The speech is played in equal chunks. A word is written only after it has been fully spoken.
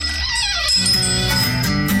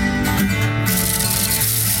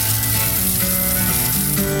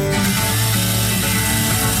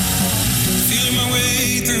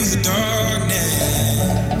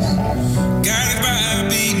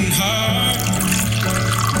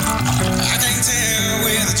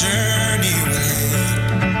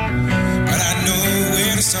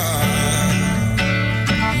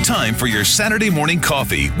time for your Saturday morning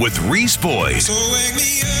coffee with Reese Boyd. So wake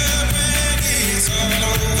me up when it's all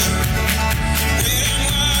over. When I'm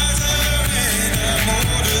wiser and I'm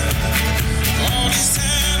older. All this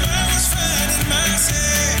time I was finding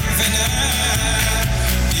myself and I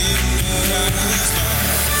didn't know I was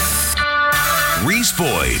lost. Reese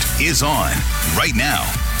Boyd is on right now.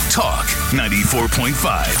 Talk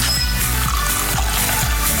 94.5.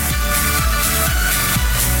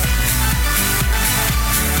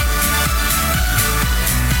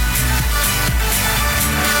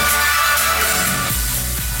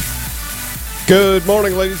 Good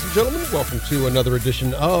morning, ladies and gentlemen. Welcome to another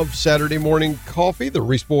edition of Saturday Morning Coffee, the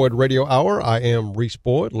Reese Boyd Radio Hour. I am Reese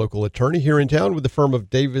Boyd, local attorney here in town with the firm of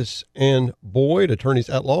Davis and Boyd, attorneys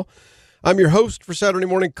at law. I'm your host for Saturday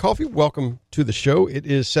Morning Coffee. Welcome to the show. It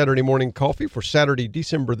is Saturday Morning Coffee for Saturday,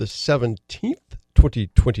 December the 17th,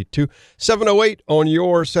 2022, 7:08 on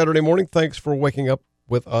your Saturday morning. Thanks for waking up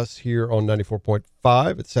with us here on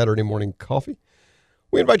 94.5 at Saturday Morning Coffee.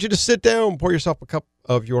 We invite you to sit down, pour yourself a cup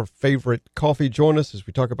of your favorite coffee. Join us as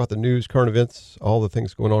we talk about the news, current events, all the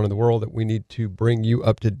things going on in the world that we need to bring you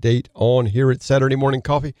up to date on here at Saturday Morning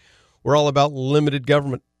Coffee. We're all about limited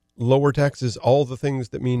government, lower taxes, all the things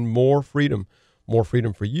that mean more freedom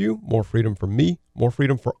for you, more freedom for me, more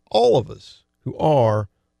freedom for all of us who are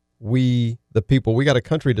we the people. We got a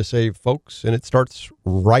country to save, folks, and it starts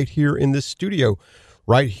right here in this studio.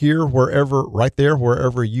 Right here,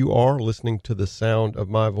 wherever you are listening to the sound of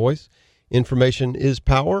my voice. Information is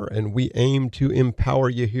power, and we aim to empower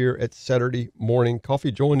you here at Saturday Morning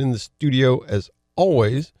Coffee. Joined in the studio, as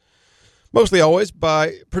always, mostly always,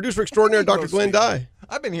 by producer extraordinaire Dr. Glenn Dye.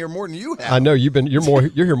 I've been here more than you have. I know you're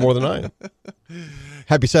here more than I am.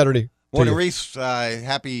 Happy Saturday. Morning, Reese.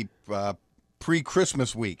 Happy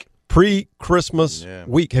pre-Christmas week. Pre-Christmas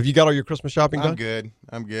week. Have you got all your Christmas shopping done?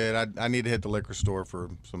 I'm good. I need to hit the liquor store for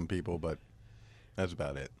some people, but that's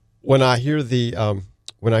about it. When I hear the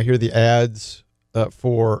ads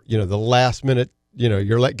for the last minute,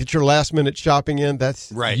 get your last minute shopping in. That's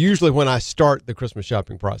right. Usually when I start the Christmas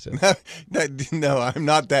shopping process. No, I'm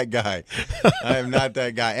not that guy. I am not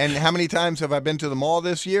that guy. And how many times have I been to the mall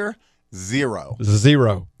this year? Zero.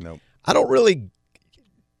 Nope. I don't really.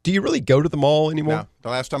 Do you really go to the mall anymore? No. The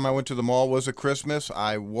last time I went to the mall was at Christmas.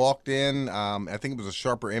 I walked in. I think it was a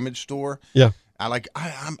Sharper Image store. Yeah. I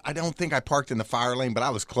don't think I parked in the fire lane, but I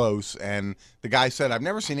was close. And the guy said, "I've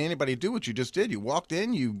never seen anybody do what you just did. You walked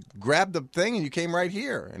in, you grabbed the thing, and you came right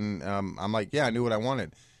here." And I'm like, "Yeah, I knew what I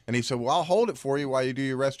wanted." And he said, "Well, I'll hold it for you while you do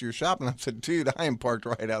your rest of your shopping." I said, "Dude, I am parked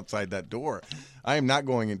right outside that door. I am not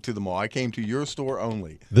going into the mall. I came to your store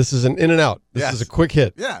only." This is an in and out. This is a quick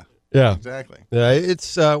hit. Yeah, exactly. Yeah,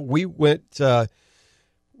 it's we went.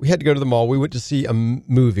 We had to go to the mall. We went to see a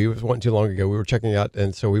movie. It wasn't too long ago. We were checking out,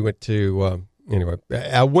 and so we went to. Anyway,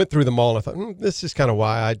 I went through the mall and I thought, this is kind of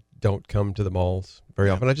why I don't come to the malls very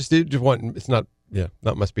often. I just want. It's not. Yeah,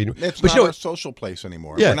 not my speed. It's not our social place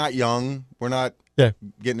anymore. Yeah. We're not young. We're not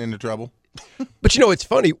getting into trouble. But it's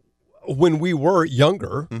funny. When we were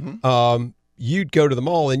younger, you'd go to the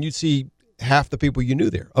mall and you'd see half the people you knew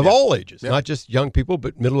there of all ages, not just young people,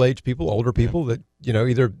 but middle-aged people, older people that,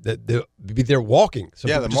 either they're walking. Some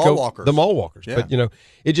the mall walkers. The mall walkers. Yeah. But,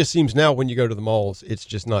 it just seems now when you go to the malls, it's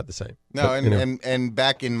just not the same. No, but, and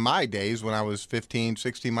back in my days when I was 15,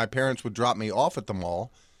 16, my parents would drop me off at the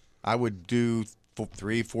mall. I would do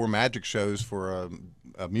 3-4 magic shows for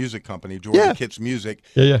a music company, Jordan Kitts Music.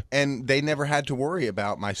 Yeah. And they never had to worry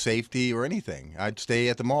about my safety or anything. I'd stay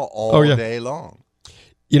at the mall all day long.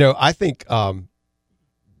 I think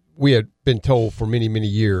we had been told for many, many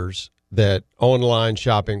years that online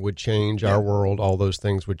shopping would change our world. All those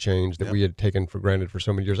things would change that we had taken for granted for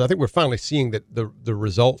so many years. I think we're finally seeing that the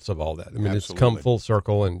results of all that. I mean, It's come full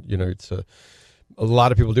circle, and it's a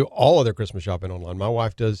lot of people do all of their Christmas shopping online. My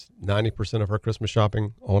wife does 90% of her Christmas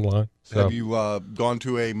shopping online. So. Have you gone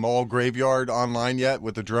to a mall graveyard online yet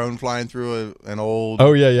with a drone flying through an old?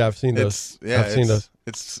 Oh yeah, I've seen those. I've seen those.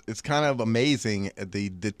 It's kind of amazing the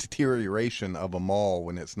deterioration of a mall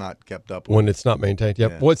when it's not kept up. When it's not maintained.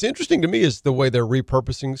 Yep. Yeah. What's interesting to me is the way they're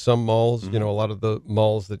repurposing some malls. A lot of the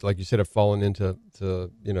malls that, like you said, have fallen into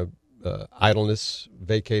idleness,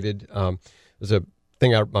 vacated. There's a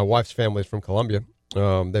thing. My wife's family is from Columbia.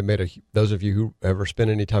 They made those of you who ever spent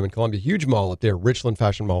any time in Columbia, huge mall up there, Richland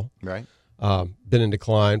Fashion Mall. Right. Been in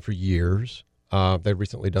decline for years. They've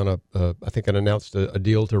recently done announced a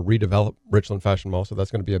deal to redevelop Richland Fashion Mall, so that's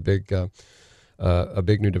going to be a big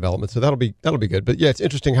new development. So that'll be good. But yeah, it's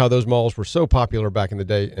interesting how those malls were so popular back in the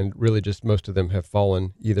day, and really just most of them have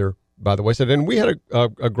fallen either by the wayside. And we had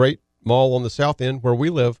a great mall on the south end where we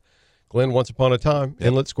live Glenn, once upon a time,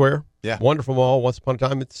 Inlet Square. Yeah. Wonderful mall. Once upon a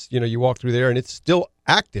time, it's, you walk through there and it's still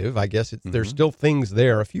active, I guess. There's still things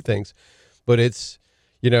there, a few things, but it's,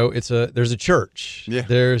 there's a church. Yeah.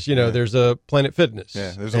 There's, there's a Planet Fitness.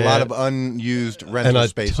 Yeah. There's a lot of unused rental and a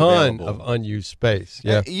space ton available. of unused space.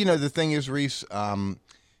 Yeah. The thing is, Reese,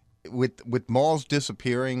 with malls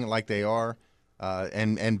disappearing like they are,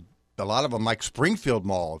 and a lot of them, like Springfield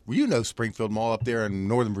Mall. Springfield Mall up there in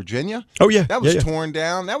Northern Virginia. Oh yeah, that was yeah. torn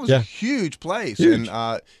down. That was a huge place, Huge.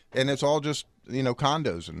 and it's all just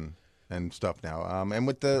condos and stuff now. And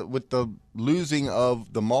with the losing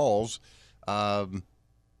of the malls, the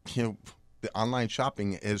online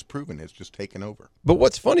shopping has proven it's just taken over. But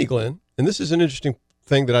what's funny, Glenn, and this is an interesting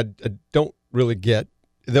thing that I don't really get.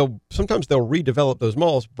 Sometimes they'll redevelop those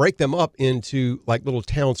malls, break them up into like little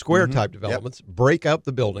town square type developments, break up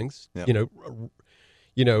the buildings, get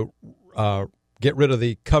rid of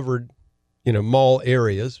the covered, mall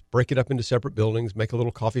areas, break it up into separate buildings, make a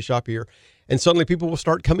little coffee shop here, and suddenly people will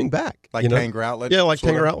start coming back. Like Tanger Outlets? Yeah, like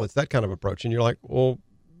Tanger Outlets, that kind of approach. And you're like, well,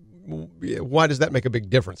 why does that make a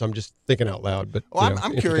big difference? I'm just thinking out loud. But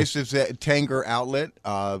I'm curious if that Tanger Outlet,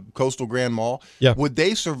 Coastal Grand Mall, would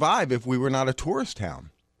they survive if we were not a tourist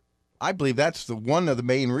town? I believe that's one of the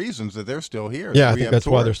main reasons that they're still here. Yeah, I think that's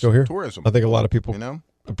why they're still here. Tourism. I think a lot of people,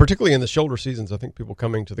 particularly in the shoulder seasons, I think people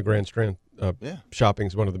coming to the Grand Strand shopping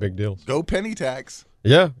is one of the big deals. Go penny tax.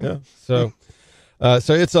 Yeah. So,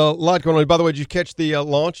 so it's a lot going on. By the way, did you catch the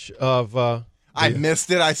launch of? I missed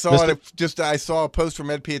it. I saw it. I saw a post from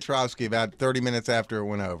Ed Piotrowski about 30 minutes after it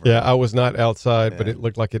went over. Yeah, I was not outside, but it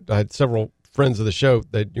looked like it. I had several friends of the show.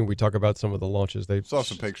 We talk about some of the launches. They saw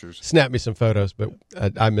some pictures, snapped me some photos, but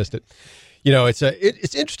I missed it.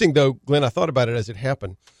 It's interesting though, Glenn. I thought about it as it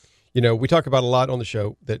happened. We talk about a lot on the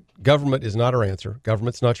show that government is not our answer.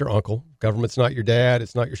 Government's not your uncle. Government's not your dad.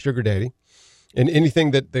 It's not your sugar daddy. And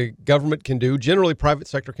anything that the government can do, generally private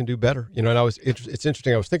sector can do better. And it's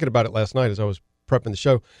interesting. I was thinking about it last night as I was prepping the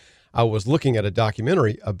show. I was looking at a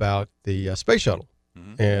documentary about the space shuttle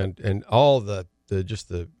and all the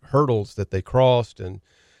hurdles that they crossed and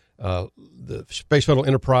the Space Shuttle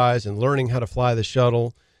Enterprise and learning how to fly the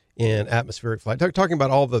shuttle in atmospheric flight. Talking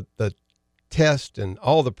about all the tests and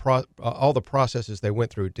all the processes they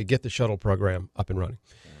went through to get the shuttle program up and running.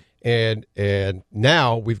 And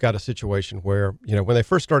now we've got a situation where, when they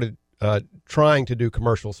first started trying to do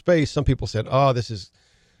commercial space, some people said, "Oh, this is,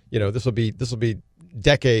 this will be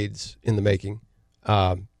decades in the making,"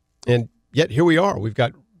 and yet here we are. We've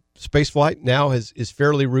got space flight now is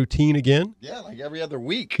fairly routine again. Yeah, like every other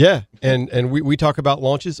week. Yeah, and we talk about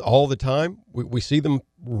launches all the time. We see them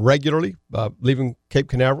regularly, leaving Cape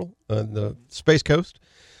Canaveral on the Space Coast.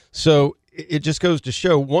 So it just goes to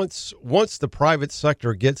show once the private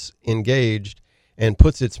sector gets engaged and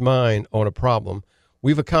puts its mind on a problem,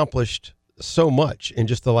 we've accomplished so much in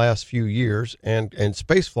just the last few years, and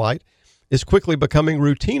space flight is quickly becoming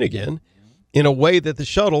routine again in a way that the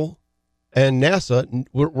shuttle and NASA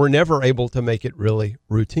were never able to make it really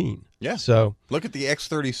routine. Yeah. So look at the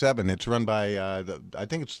X-37. It's run by I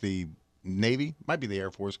think it's the Navy, might be the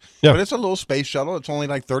Air Force, yeah. But it's a little space shuttle. It's only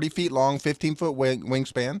like 30 feet long, 15-foot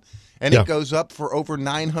wingspan, and it goes up for over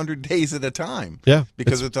 900 days at a time. Yeah,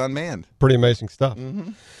 because it's unmanned. Pretty amazing stuff.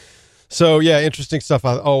 So yeah, interesting stuff.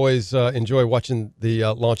 I always enjoy watching the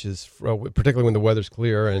launches, particularly when the weather's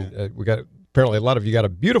clear, and we got apparently a lot of you got a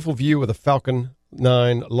beautiful view of the Falcon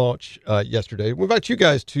 9 launch yesterday. We invite you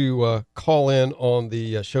guys to call in on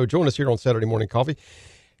the show. Join us here on Saturday Morning Coffee.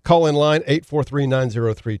 Call in line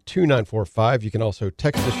 843-903-2945. You can also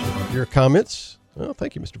text us your comments. Oh,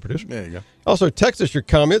 thank you, Mr. Producer. There you go. Also, text us your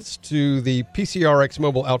comments to the PCRX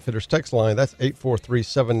Mobile Outfitters text line. That's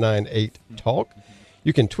 843-798-TALK.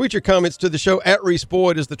 You can tweet your comments to the show.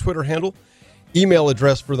 @ReeseBoyd is the Twitter handle. Email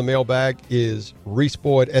address for the mailbag is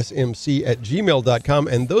reeseboydsmc@gmail.com.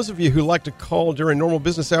 And those of you who like to call during normal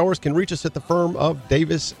business hours can reach us at the firm of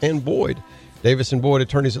Davis & Boyd. Davis & Boyd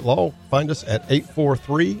Attorneys at Law. Find us at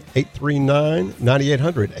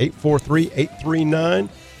 843-839-9800.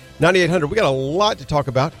 843-839-9800. We got a lot to talk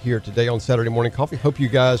about here today on Saturday Morning Coffee. Hope you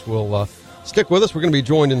guys will stick with us. We're going to be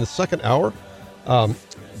joined in the second hour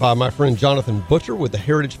by my friend Jonathan Butcher with the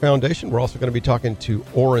Heritage Foundation. We're also going to be talking to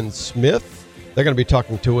Orrin Smith. They're going to be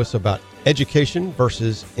talking to us about education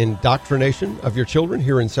versus indoctrination of your children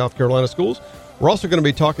here in South Carolina schools. We're also going to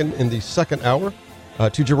be talking in the second hour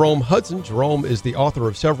to Jerome Hudson. Jerome is the author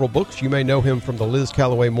of several books. You may know him from the Liz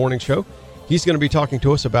Callaway Morning Show. He's going to be talking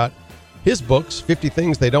to us about his books, 50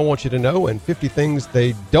 Things They Don't Want You to Know and 50 Things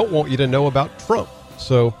They Don't Want You to Know About Trump.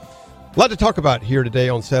 So a lot to talk about here today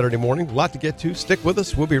on Saturday morning. A lot to get to. Stick with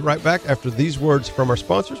us. We'll be right back after these words from our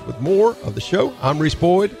sponsors with more of the show. I'm Reese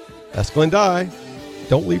Boyd. Ask Glenn Dye.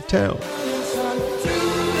 Don't leave town.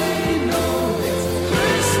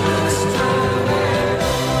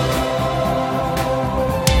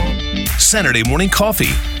 Saturday Morning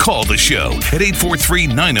Coffee. Call the show at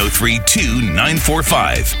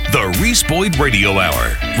 843-903-2945. The Reese Boyd Radio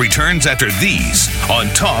Hour returns after these on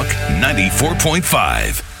Talk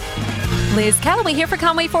 94.5. Liz Calloway here for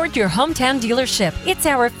Conway Ford, your hometown dealership. It's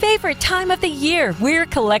our favorite time of the year. We're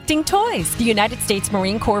collecting toys. The United States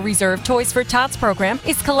Marine Corps Reserve Toys for Tots program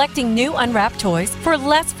is collecting new unwrapped toys for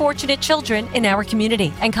less fortunate children in our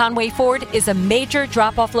community. And Conway Ford is a major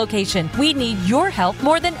drop-off location. We need your help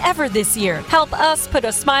more than ever this year. Help us put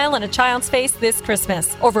a smile on a child's face this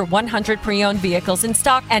Christmas. Over 100 pre-owned vehicles in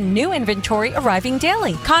stock and new inventory arriving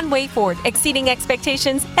daily. Conway Ford, exceeding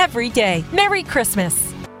expectations every day. Merry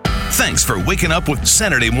Christmas. Thanks for waking up with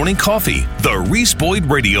Saturday Morning Coffee, the Reese Boyd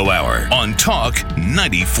Radio Hour on Talk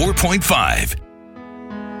 94.5.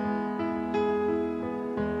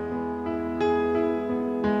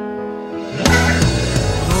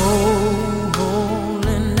 Oh,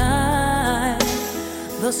 holy night,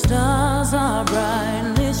 the stars are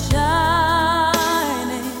brightly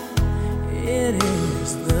shining. It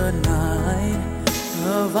is the night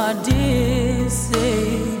of our dear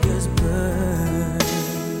Savior's birth.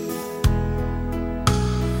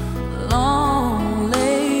 Long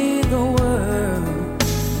lay the world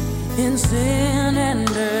in sin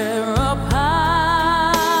and error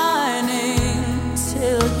pining,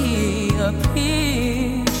 till he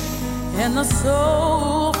appeared and the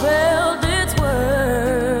soul felt its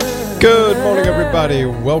worth. Good morning, everybody.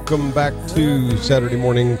 Welcome back to Saturday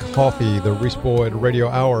Morning Coffee, the Reese Boyd Radio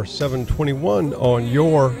Hour, 7:21 on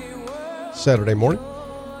your Saturday morning.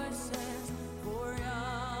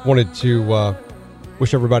 Wanted to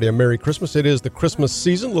wish everybody a Merry Christmas. It is the Christmas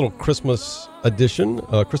season, little Christmas edition,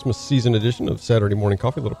 Christmas season edition of Saturday Morning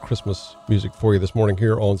Coffee. A little Christmas music for you this morning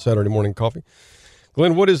here on Saturday Morning Coffee.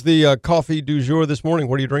 Glenn, what is the coffee du jour this morning?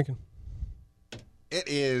 What are you drinking? It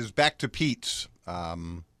is Back to Pete's,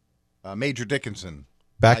 Major Dickinson.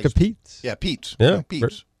 Back to Pete's? Yeah, Pete's. Yeah,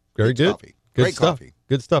 Pete's. Very Pete's good. Coffee. Good Great stuff. coffee.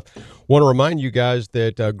 Good stuff. Want to remind you guys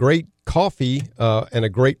that great coffee and a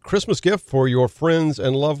great Christmas gift for your friends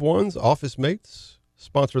and loved ones, office mates,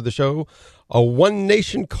 sponsor the show. One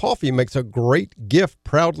Nation Coffee makes a great gift,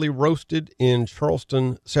 proudly roasted in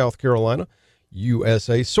Charleston, South Carolina,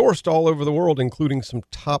 USA, sourced all over the world, including some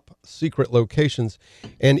top secret locations.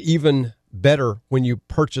 And even better, when you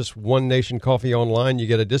purchase One Nation Coffee online, you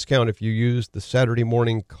get a discount if you use the Saturday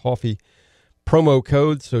Morning Coffee promo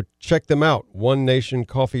code. So check them out,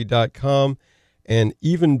 onenationcoffee.com. And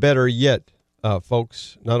even better yet,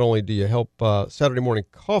 folks, not only do you help Saturday Morning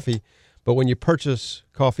Coffee, but when you purchase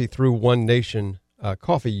coffee through One Nation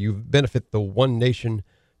Coffee, you benefit the One Nation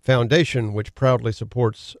Foundation, which proudly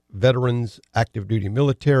supports veterans, active duty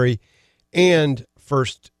military, and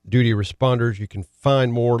first duty responders. You can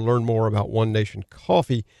find more, learn more about One Nation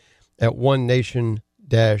Coffee at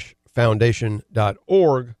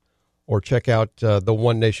onenation-foundation.org, or check out the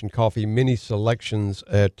One Nation Coffee mini selections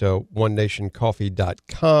at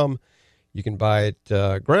onenationcoffee.com. You can buy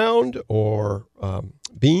it ground or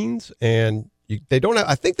beans, and they don't have,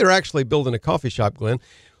 I think they're actually building a coffee shop, Glenn.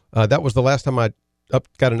 That was the last time I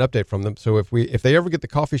got an update from them. So if they ever get the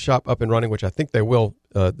coffee shop up and running, which I think they will,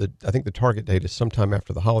 I think the target date is sometime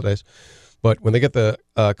after the holidays. But when they get the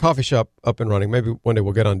coffee shop up and running, maybe one day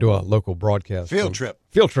we'll get on and do a local broadcast. Field trip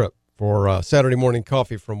for Saturday Morning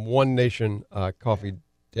Coffee from One Nation Coffee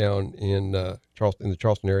down in Charleston, in the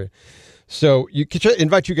Charleston area. So you can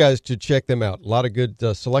invite you guys to check them out. A lot of good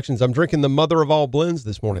selections. I'm drinking the Mother of All Blends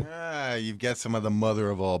this morning. You've got some of the Mother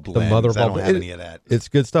of All Blends. The Mother of I All don't Blends. have any of that. It's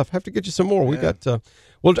good stuff. Have to get you some more. We got.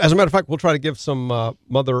 Well, as a matter of fact, we'll try to give some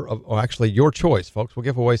Mother of. Oh, actually, your choice, folks. We'll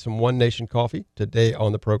give away some One Nation coffee today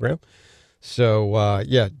on the program. So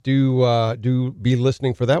do be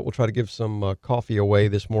listening for that. We'll try to give some coffee away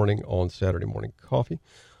this morning on Saturday Morning Coffee.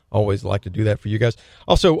 Always like to do that for you guys.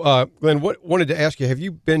 Also, Glenn, wanted to ask you, have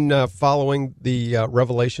you been following the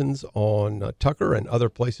revelations on Tucker and other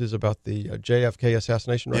places about the JFK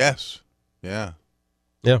assassination? Yes. Yeah.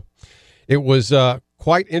 Yeah. It was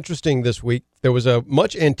quite interesting this week. There was a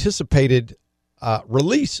much anticipated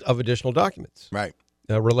release of additional documents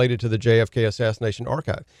related to the JFK assassination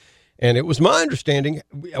archive. And it was my understanding,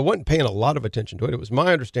 I wasn't paying a lot of attention to it. It was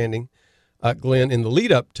my understanding, Glenn, in the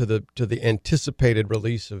lead up to the anticipated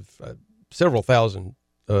release of several thousand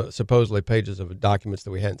supposedly pages of documents that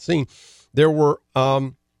we hadn't seen, there were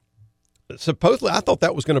supposedly, I thought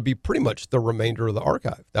that was going to be pretty much the remainder of the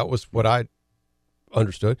archive. That was what I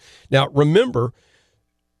understood. Now, remember,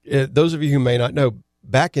 those of you who may not know,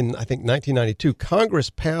 back in, I think, 1992, Congress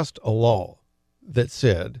passed a law that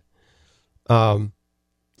said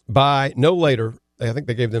by no later, I think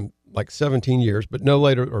they gave them like 17 years, but no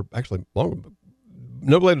later, or actually longer,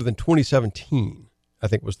 no later than 2017, I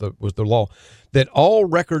think was the law, that all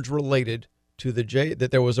records related to that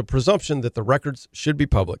there was a presumption that the records should be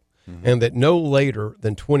public, and that no later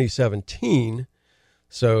than 2017,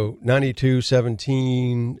 so 92,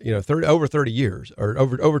 17, 30, over 30 years, or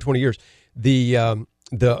over 20 years, the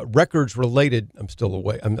records related, I'm still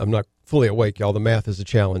awake, I'm not fully awake, y'all, the math is a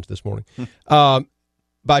challenge this morning.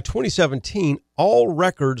 By 2017, all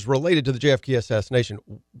records related to the JFK assassination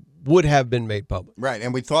would have been made public. Right,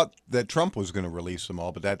 and we thought that Trump was going to release them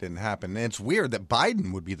all, but that didn't happen. And it's weird that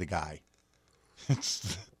Biden would be the guy.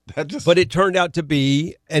 But it turned out to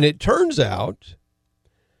be, and it turns out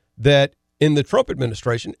that in the Trump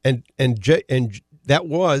administration, and that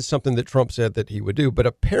was something that Trump said that he would do, but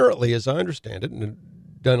apparently, as I understand it, and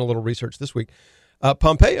done a little research this week,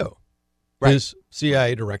 Pompeo, his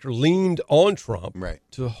CIA director, leaned on Trump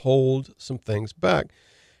to hold some things back.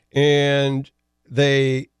 And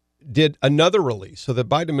they did another release. So the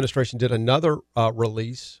Biden administration did another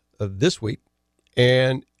release this week,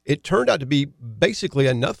 and it turned out to be basically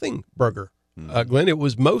a nothing burger, Glenn. It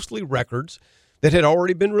was mostly records that had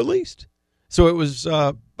already been released. So it was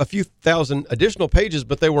a few thousand additional pages,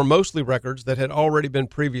 but they were mostly records that had already been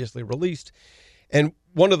previously released. And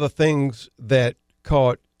one of the things that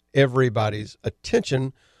caught everybody's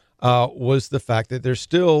attention was the fact that there's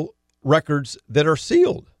still records that are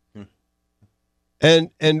sealed.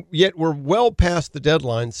 And yet we're well past the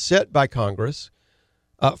deadline set by Congress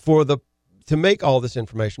to make all this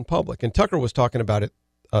information public. And Tucker was talking about it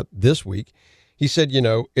this week. He said,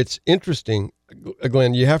 it's interesting,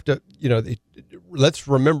 Glenn, you have to, let's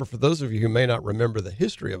remember, for those of you who may not remember the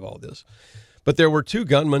history of all this, but there were two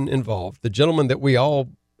gunmen involved. The gentleman that we all,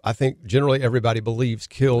 I think generally everybody believes,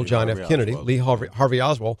 killed John F. Kennedy, Lee Harvey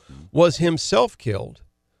Oswald, was himself killed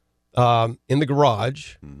in the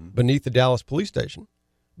garage beneath the Dallas police station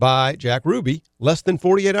by Jack Ruby less than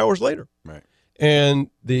 48 hours later. Right. And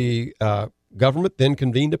the government then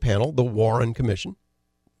convened a panel, the Warren Commission,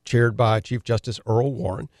 chaired by Chief Justice Earl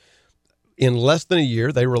Warren. In less than a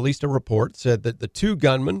year, they released a report, said that the two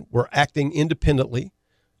gunmen were acting independently.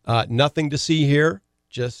 Nothing to see here,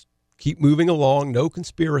 just keep moving along, no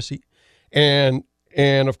conspiracy. And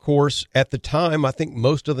of course, at the time, I think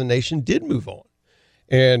most of the nation did move on.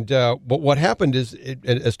 And but what happened is,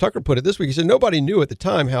 as Tucker put it this week, he said nobody knew at the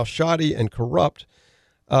time how shoddy and corrupt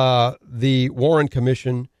the Warren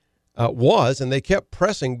Commission was, and they kept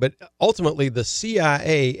pressing. But ultimately, the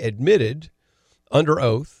CIA admitted under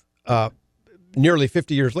oath nearly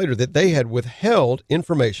 50 years later that they had withheld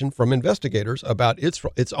information from investigators about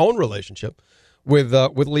its own relationship with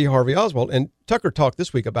Lee Harvey Oswald. And Tucker talked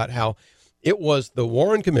this week about how it was the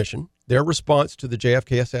Warren Commission, their response to the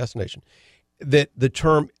JFK assassination, that the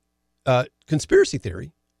term conspiracy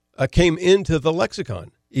theory came into the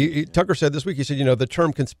lexicon. Tucker said this week, he said, the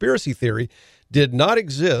term conspiracy theory did not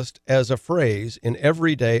exist as a phrase in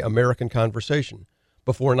everyday American conversation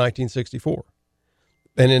before 1964.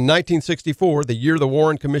 And in 1964, the year the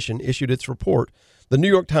Warren Commission issued its report, the New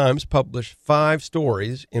York Times published 5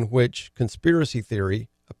 stories in which conspiracy theory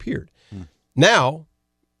appeared. Now,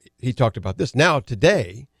 he talked about this. Now,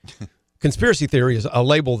 today, conspiracy theory is a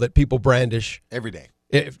label that people brandish every day.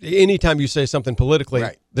 Anytime you say something politically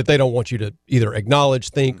that they don't want you to either acknowledge,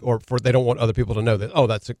 think, or they don't want other people to know that, oh,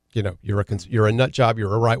 that's you're a nut job,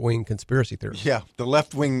 you're a right wing conspiracy theorist. Yeah, the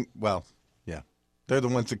left wing. Well, yeah, they're the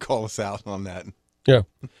ones that call us out on that. Yeah,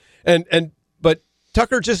 but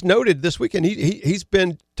Tucker just noted this weekend, he's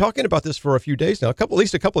been talking about this for a few days now, at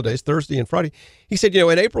least a couple of days, Thursday and Friday. He said,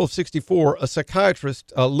 in April of '64, a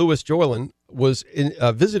psychiatrist, Louis Joylin, was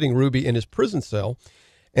visiting Ruby in his prison cell,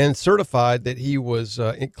 and certified that he was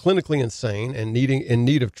clinically insane and in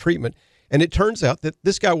need of treatment. And it turns out that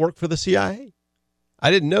this guy worked for the CIA.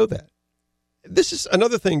 I didn't know that. This is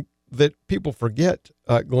another thing that people forget,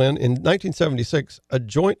 Glenn. In 1976, a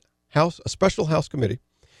special House committee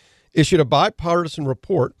issued a bipartisan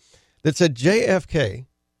report that said JFK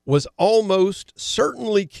was almost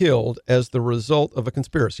certainly killed as the result of a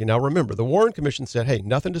conspiracy. Now, remember, the Warren Commission said, hey,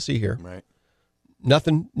 nothing to see here. Right.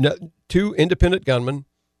 Nothing. Two independent gunmen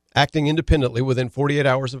acting independently within 48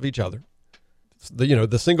 hours of each other.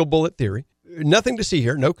 The single bullet theory. Nothing to see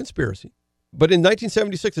here, no conspiracy. But in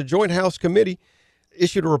 1976, a joint House committee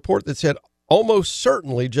issued a report that said almost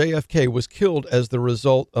certainly JFK was killed as the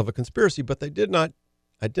result of a conspiracy, but they did not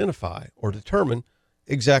identify or determine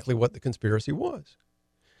exactly what the conspiracy was.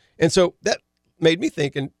 And so that made me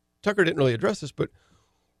think, and Tucker didn't really address this, but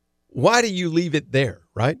why do you leave it there,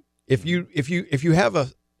 right? If you have a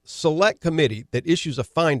select committee that issues a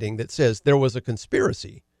finding that says there was a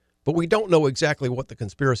conspiracy, but we don't know exactly what the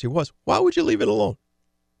conspiracy was, why would you leave it alone?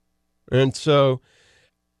 And so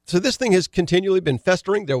this thing has continually been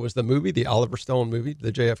festering. There was the movie, the Oliver Stone movie,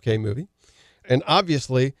 the JFK movie. And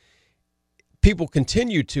obviously, people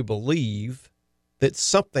continue to believe that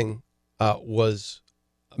something was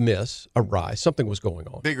amiss, awry, something was going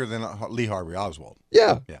on. Bigger than Lee Harvey Oswald.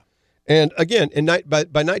 Yeah. Yeah. And again, by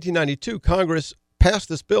 1992, Congress passed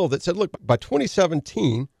this bill that said, look, by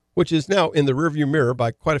 2017, which is now in the rearview mirror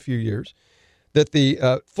by quite a few years, that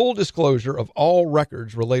the full disclosure of all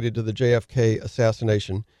records related to the JFK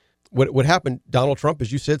assassination would happen. Donald Trump,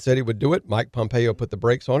 as you said he would do it. Mike Pompeo put the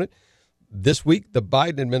brakes on it. This week, the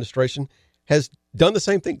Biden administration has done the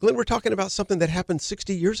same thing. Glenn, we're talking about something that happened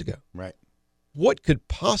 60 years ago. Right. What could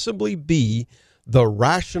possibly be the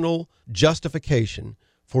rational justification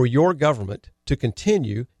for your government to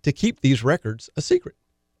continue to keep these records a secret?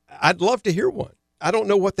 I'd love to hear one. I don't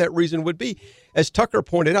know what that reason would be. As Tucker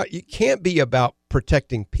pointed out, it can't be about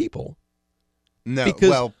protecting people. No, because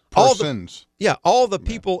well, persons. All the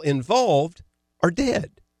people involved are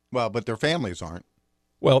dead. Well, but their families aren't.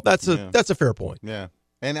 Well, that's a fair point. Yeah.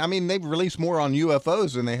 And, I mean, they've released more on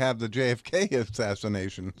UFOs than they have the JFK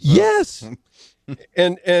assassination. So. Yes.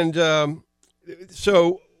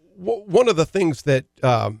 So one of the things that,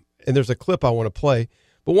 and there's a clip I want to play,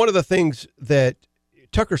 but one of the things that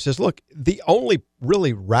Tucker says, look, the only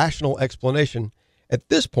really rational explanation at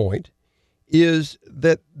this point is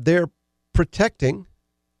that they're protecting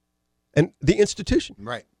the institution.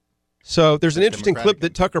 Right. So there's an interesting clip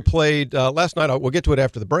that Tucker played last night. We'll get to it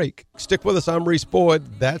after the break. Stick with us. I'm Reese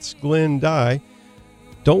Boyd. That's Glenn Dye.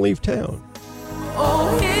 Don't leave town.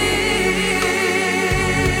 Oh, hear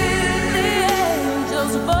the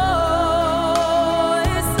angels' voices.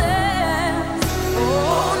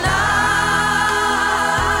 Oh, night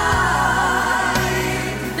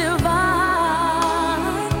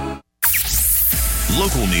divine.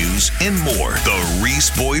 Local news and more. The Reese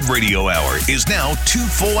Boyd Radio Hour is now 2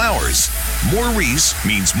 full hours. More Reese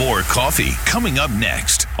means more coffee. Coming up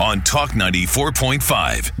next on Talk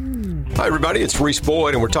 94.5. Hi, everybody. It's Reese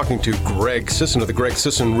Boyd, and we're talking to Greg Sisson of the Greg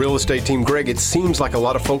Sisson Real Estate Team. Greg, it seems like a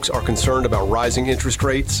lot of folks are concerned about rising interest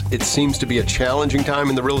rates. It seems to be a challenging time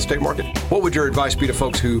in the real estate market. What would your advice be to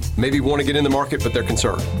folks who maybe want to get in the market, but they're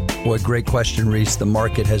concerned? Boy, great question, Reese. The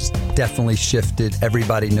market has definitely shifted.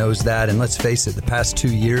 Everybody knows that. And let's face it, the past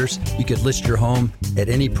 2 years, you could list your home at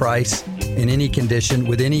any price, in any condition,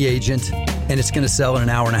 with any agent, and it's going to sell in an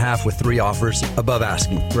hour and a half with 3 offers above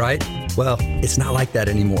asking, right? Well, it's not like that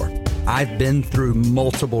anymore. I've been through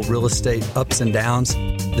multiple real estate ups and downs.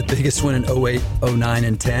 The biggest one in 08, 09,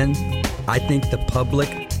 and 10. I think the public,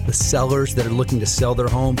 the sellers that are looking to sell their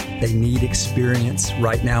home, they need experience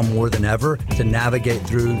right now more than ever to navigate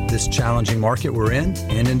through this challenging market we're in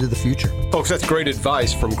and into the future. Folks, that's great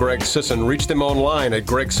advice from Greg Sisson. Reach them online at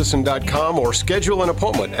gregsisson.com or schedule an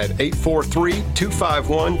appointment at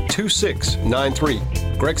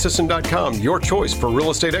 843-251-2693. gregsisson.com, your choice for real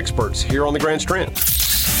estate experts here on the Grand Strand.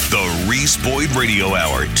 The Reese Boyd Radio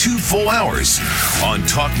Hour, 2 full hours on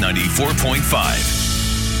Talk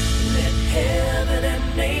 94.5. Let heaven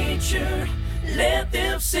and nature, let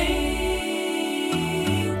them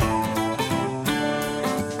sing.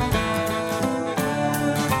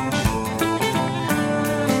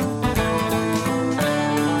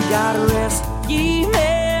 God rest ye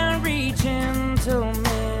merry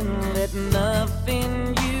gentlemen, let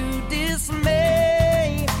nothing you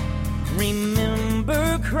dismay.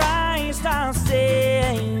 Remember Christ our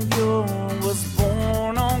Savior was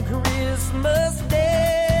born on Christmas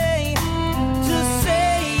Day to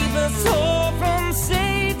save us all from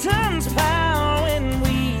Satan's power when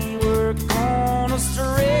we were gone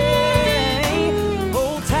astray.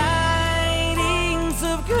 Oh, tidings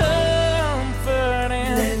of comfort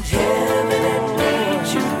and heaven and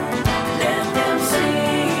nature, let them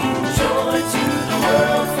sing joy to the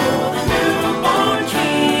world for the newborn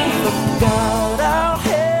King. From God our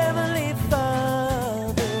heavenly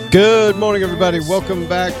Father. Good morning, everybody. Welcome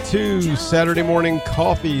back to Saturday Morning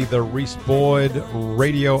Coffee, the Reese Boyd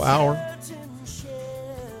Radio Hour.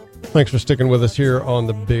 Thanks for sticking with us here on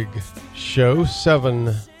the big show,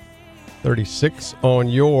 7:36 on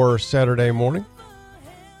your Saturday morning.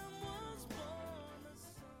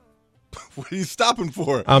 What are you stopping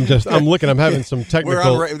for? I'm looking. I'm having some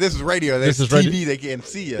technical. This is radio. This is TV. radio. They can't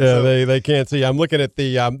see you. Yeah, so. they can't see. I'm looking at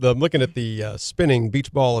the spinning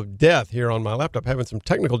beach ball of death here on my laptop. Having some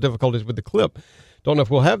technical difficulties with the clip. Don't know if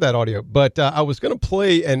we'll have that audio, but I was going to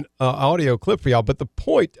play an audio clip for y'all. But the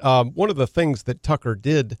point, one of the things that Tucker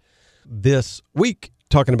did this week,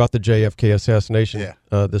 talking about the JFK assassination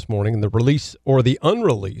this morning and the release or the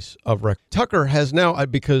unrelease of records. Tucker has now,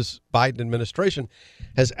 because Biden administration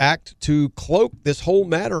has acted to cloak this whole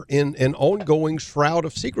matter in an ongoing shroud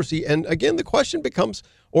of secrecy. And again, the question becomes,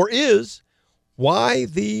 or is, why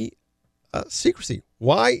the secrecy?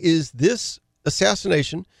 Why is this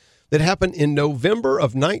assassination that happened in November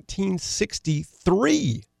of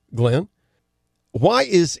 1963, Glenn, why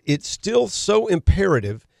is it still so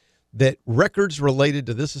imperative that records related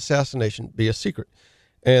to this assassination be a secret?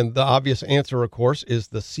 And the obvious answer, of course, is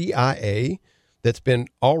the CIA, that's been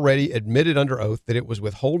already admitted under oath that it was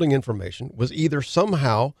withholding information, was either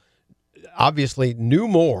somehow obviously knew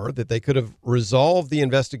more, that they could have resolved the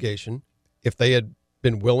investigation if they had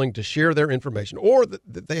been willing to share their information, or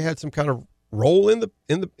that they had some kind of role in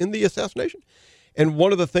the assassination. And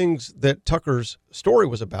one of the things that Tucker's story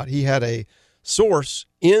was about, he had a source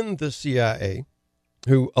in the CIA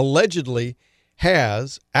who allegedly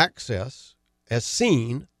has access, has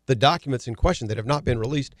seen the documents in question that have not been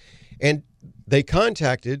released. And they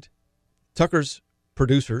contacted Tucker's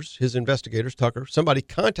producers, his investigators, Tucker. Somebody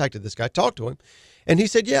contacted this guy, talked to him, and he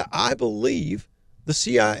said, yeah, I believe the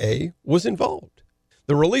CIA was involved.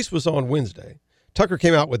 The release was on Wednesday. Tucker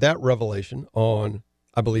came out with that revelation on,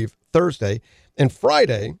 I believe, Thursday. And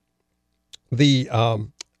Friday, the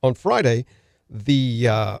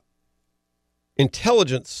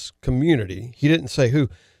intelligence community, he didn't say who,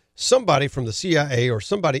 somebody from the CIA or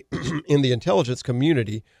somebody in the intelligence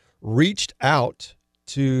community reached out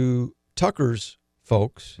to Tucker's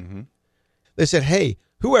folks. Mm-hmm. They said, hey,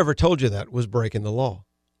 whoever told you that was breaking the law.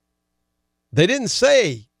 They didn't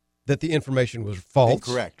say that the information was false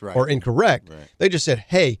or incorrect. Right. They just said,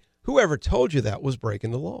 hey, whoever told you that was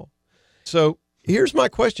breaking the law. So here's my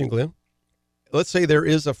question, Glenn. Let's say there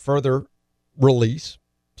is a further release.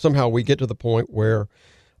 Somehow we get to the point where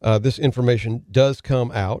this information does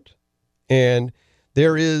come out, and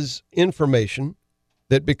there is information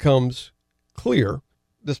that becomes clear.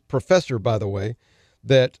 This professor, by the way,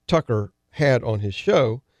 that Tucker had on his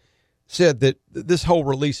show said that this whole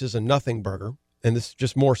release is a nothing burger, and this is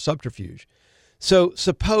just more subterfuge. So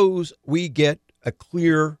suppose we get a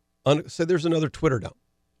clear, so there's another Twitter dump.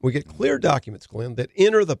 We get clear documents, Glenn, that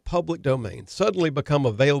enter the public domain, suddenly become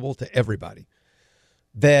available to everybody,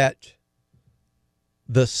 that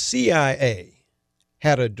the CIA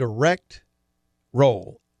had a direct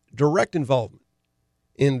role, direct involvement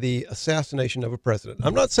in the assassination of a president.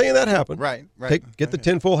 I'm not saying that happened. Right. Get the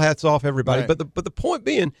tinfoil hats off, everybody. Right. But the point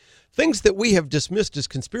being, things that we have dismissed as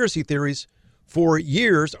conspiracy theories for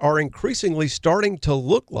years are increasingly starting to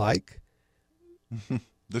look like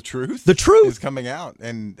the truth. The truth is coming out.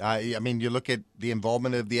 And I mean, you look at the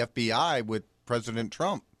involvement of the FBI with President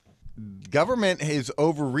Trump. Government is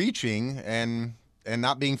overreaching and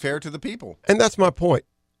not being fair to the people. And that's my point.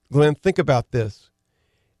 Glenn, think about this.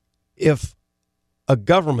 If a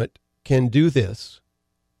government can do this,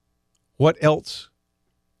 what else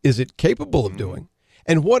is it capable of doing?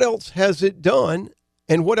 And what else has it done?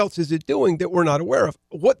 And what else is it doing that we're not aware of?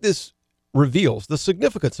 What this reveals, the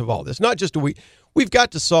significance of all this, not just we've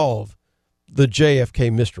got to solve the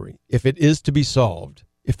JFK mystery. If it is to be solved,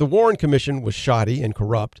 if the Warren Commission was shoddy and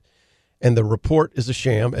corrupt, and the report is a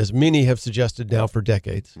sham, as many have suggested now for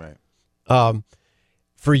decades. Right.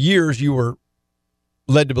 For years, you were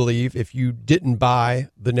led to believe if you didn't buy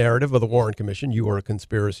the narrative of the Warren Commission, you were a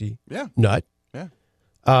conspiracy nut.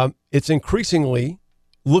 Yeah. It's increasingly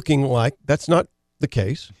looking like that's not the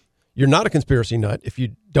case. You're not a conspiracy nut if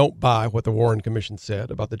you don't buy what the Warren Commission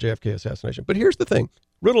said about the JFK assassination. But here's the thing.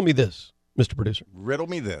 Riddle me this, Mr. Producer. Riddle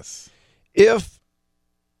me this. If,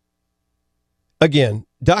 again,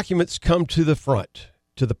 documents come to the front,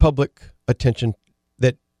 to the public attention,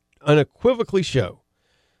 that unequivocally show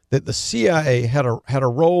that the CIA had a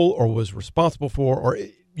role or was responsible for, or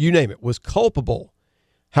you name it, was culpable,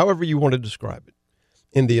 however you want to describe it,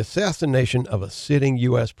 in the assassination of a sitting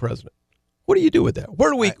U.S. president. What do you do with that?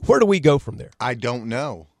 Where do we go from there? I don't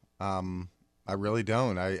know. I really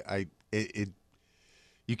don't.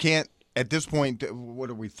 You can't at this point. What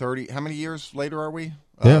are we? 30? How many years later are we?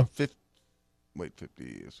 50,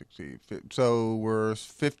 60. So we're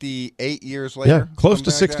 58 years later. Yeah, close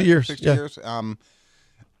to 60 years. 60 years.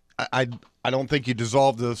 I don't think you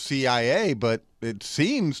dissolve the CIA, but it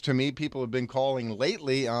seems to me people have been calling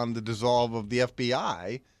lately on the dissolve of the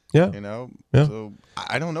FBI. Yeah. So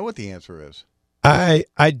I don't know what the answer is. I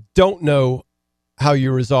don't know how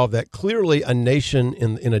you resolve that. Clearly, a nation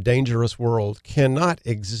in a dangerous world cannot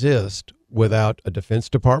exist without a Defense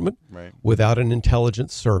Department, right, without an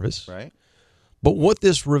intelligence service. Right. But what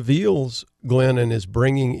this reveals, Glenn, and is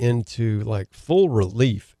bringing into like full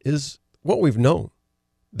relief is what we've known,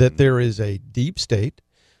 that there is a deep state,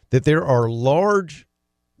 that there are large,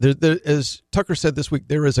 as Tucker said this week,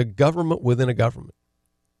 there is a government within a government.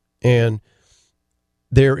 And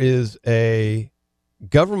there is a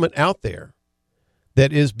government out there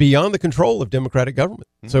that is beyond the control of democratic government.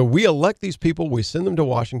 So we elect these people, we send them to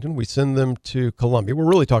Washington, we send them to Columbia. We're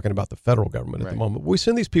really talking about the federal government at the moment. We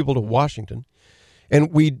send these people to Washington,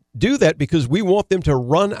 and we do that because we want them to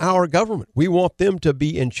run our government. We want them to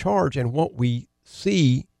be in charge. And what we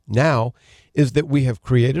see now is that we have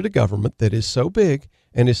created a government that is so big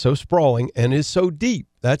and is so sprawling and is so deep.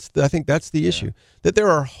 I think that's the issue, that there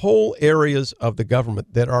are whole areas of the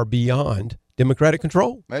government that are beyond democratic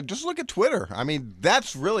control. Just look at Twitter. I mean,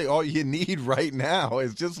 that's really all you need right now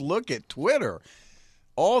is just look at Twitter.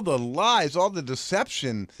 All the lies, all the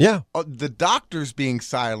deception. Yeah. The doctors being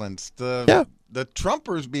silenced. The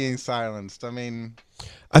Trumpers being silenced. I mean,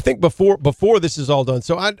 I think before this is all done.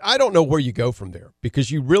 So I don't know where you go from there,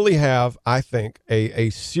 because you really have, I think,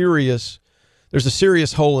 there's a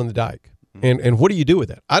serious hole in the dike. And what do you do with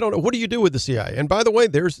that? I don't know. What do you do with the CIA? And by the way,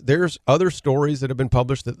 there's other stories that have been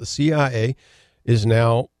published that the CIA is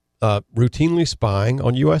now routinely spying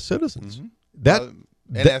on U.S. citizens.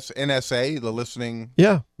 NSA, the listening.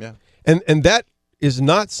 Yeah. Yeah. And that is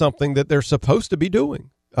not something that they're supposed to be doing.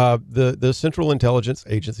 The Central Intelligence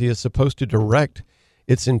Agency is supposed to direct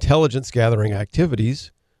its intelligence gathering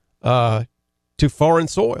activities to foreign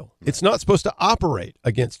soil. It's not supposed to operate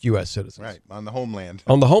against U.S. citizens. Right, on the homeland.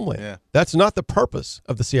 On the homeland. Yeah. That's not the purpose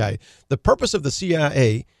of the CIA. The purpose of the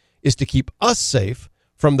CIA is to keep us safe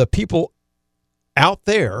from the people out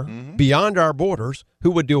there beyond our borders who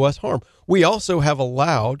would do us harm. We also have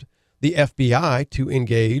allowed the FBI to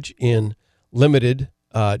engage in limited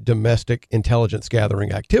domestic intelligence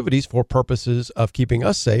gathering activities for purposes of keeping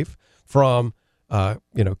us safe from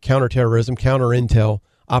counterterrorism, counterintel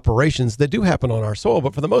operations that do happen on our soil.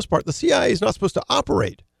 But for the most part, the CIA is not supposed to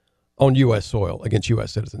operate on U.S. soil against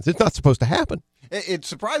U.S. citizens. It's not supposed to happen. It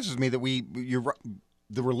surprises me that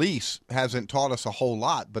the release hasn't taught us a whole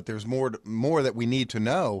lot, but there's more that we need to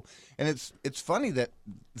know. And it's funny that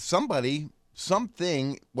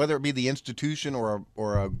something, whether it be the institution or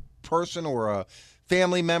a person or a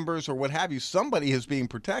family members or what have you, somebody is being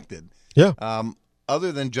protected. Yeah.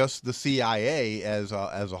 Other than just the CIA as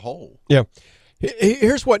a whole. Yeah.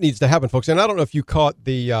 Here's what needs to happen, folks. And I don't know if you caught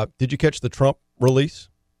did you catch the Trump release?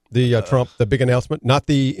 The big announcement, not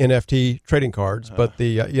the NFT trading cards, but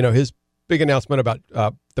his big announcement about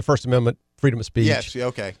the First Amendment, freedom of speech. Yes.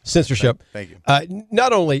 Okay. Censorship. Thank you.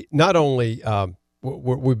 Not only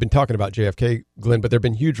we've been talking about JFK, Glenn, but there have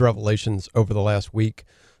been huge revelations over the last week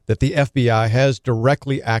that the FBI has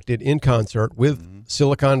directly acted in concert with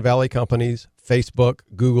Silicon Valley companies, Facebook,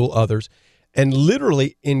 Google, others, and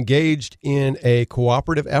literally engaged in a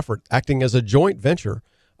cooperative effort, acting as a joint venture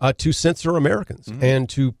to censor Americans and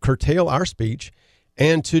to curtail our speech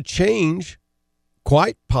and to change,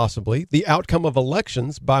 quite possibly, the outcome of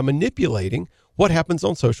elections by manipulating what happens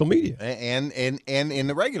on social media. And in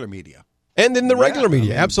the regular media. And in the regular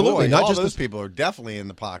media, absolutely. Boy, not all just those people are definitely in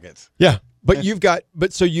the pockets. Yeah, but you've got a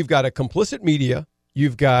complicit media,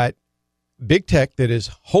 you've got big tech that is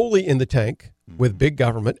wholly in the tank with big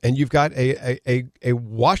government, and you've got a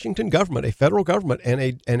Washington government, a federal government, and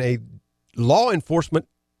a law enforcement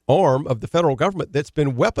arm of the federal government that's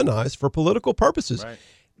been weaponized for political purposes. Right.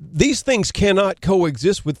 These things cannot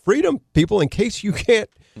coexist with freedom, people. In case you can't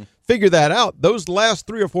figure that out, those last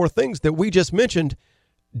 3 or 4 things that we just mentioned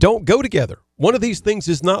don't go together. One of these things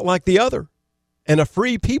is not like the other, and a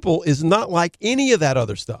free people is not like any of that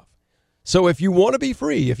other stuff. So if you want to be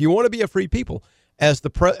free, if you want to be a free people, as the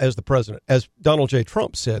president, as Donald J.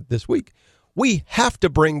 Trump said this week, we have to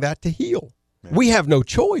bring that to heel. Yeah. We have no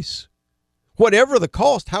choice. Whatever the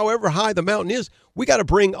cost, however high the mountain is, we got to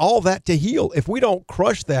bring all that to heel. If we don't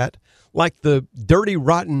crush that like the dirty,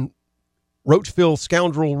 rotten, roach-filled,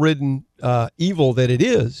 scoundrel-ridden evil that it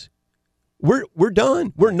is, we're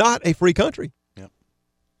done. We're not a free country. Yeah.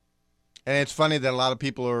 And it's funny that a lot of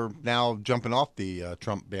people are now jumping off the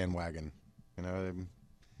Trump bandwagon.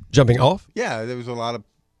 Jumping off? Yeah, there was a lot of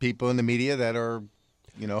people in the media that are,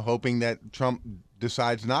 hoping that Trump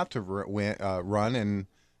decides not to run, and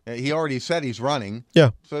he already said he's running. Yeah.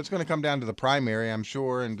 So it's going to come down to the primary, I'm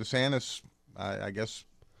sure, and DeSantis, I guess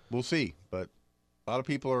we'll see. But a lot of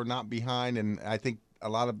people are not behind, and I think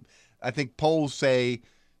polls say,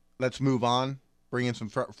 let's move on, bring in some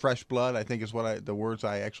fresh blood, I think is what the words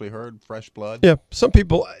I actually heard, fresh blood. Yeah,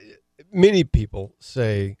 many people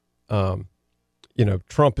say,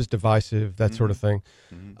 Trump is divisive, that sort of thing.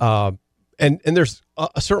 And there's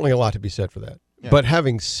certainly a lot to be said for that. Yeah. But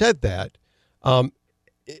having said that,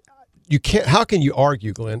 you can't. How can you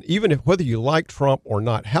argue, Glenn? Even if whether you like Trump or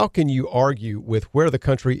not, how can you argue with where the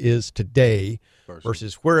country is today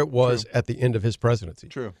versus where it was at the end of his presidency?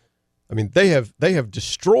 True. I mean, they have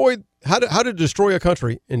destroyed how to destroy a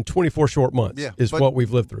country in 24 short months is what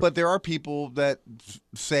we've lived through. But there are people that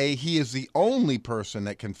say he is the only person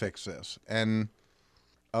that can fix this, and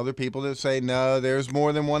other people that say no, there's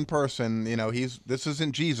more than one person. You know, this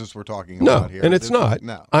isn't Jesus we're talking about here. And it's not.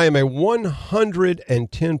 No. I am a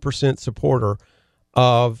 110% supporter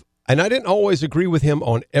of. And I didn't always agree with him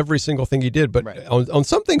on every single thing he did, but on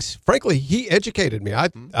some things, frankly, he educated me.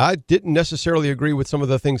 I didn't necessarily agree with some of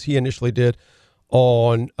the things he initially did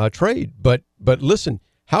on trade. But listen,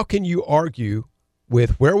 how can you argue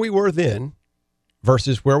with where we were then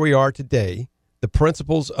versus where we are today, the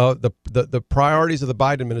principles of the priorities of the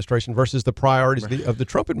Biden administration versus the priorities of the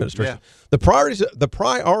Trump administration? Yeah. The priorities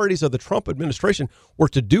of the Trump administration were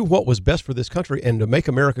to do what was best for this country and to make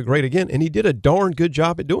America great again, and he did a darn good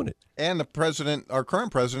job at doing it. And the president, our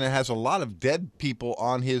current president, has a lot of dead people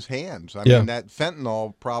on his hands. I mean, that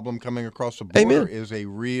fentanyl problem coming across the border is a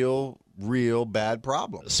real bad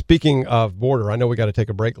problem. Speaking of border, I know we got to take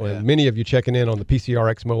a break, Lynn. Yeah. Many of you checking in on the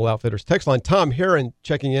PCRX Mobile Outfitters text line. Tom Heron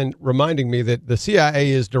checking in, reminding me that the CIA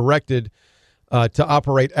is directed to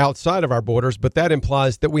operate outside of our borders, but that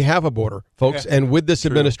implies that we have a border, folks. Yeah. And with this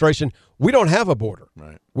administration, we don't have a border.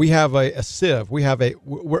 Right. We have a sieve. We have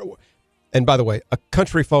and by the way, a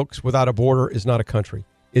country, folks, without a border is not a country.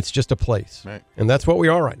 It's just a place. Right. And that's what we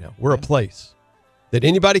are right now. We're a place that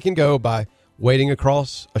anybody can go by wading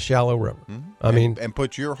across a shallow river. Mm-hmm. And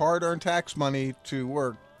put your hard-earned tax money to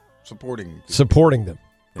work supporting them.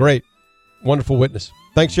 Great. Wonderful witness.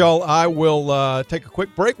 Thanks, y'all. I will take a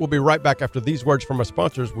quick break. We'll be right back after these words from our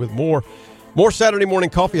sponsors with more Saturday morning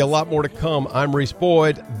coffee, a lot more to come. I'm Reese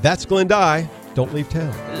Boyd. That's Glenn Dye. Don't leave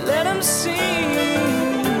town. Let him sing.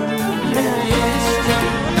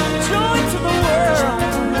 Joy to the world.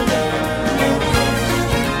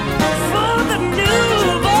 For the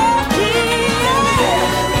newborn king.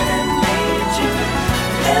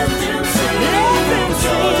 Let them sing.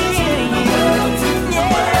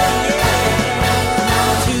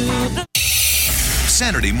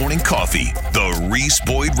 Saturday morning coffee. The Reese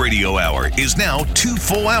Boyd Radio Hour is now 2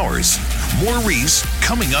 full hours. More Reese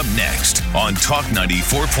coming up next on Talk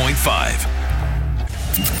 94.5.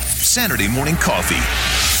 Saturday morning coffee.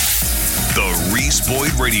 The Reese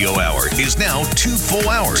Boyd Radio Hour is now 2 full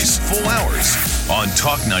hours. On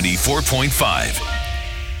Talk 94.5.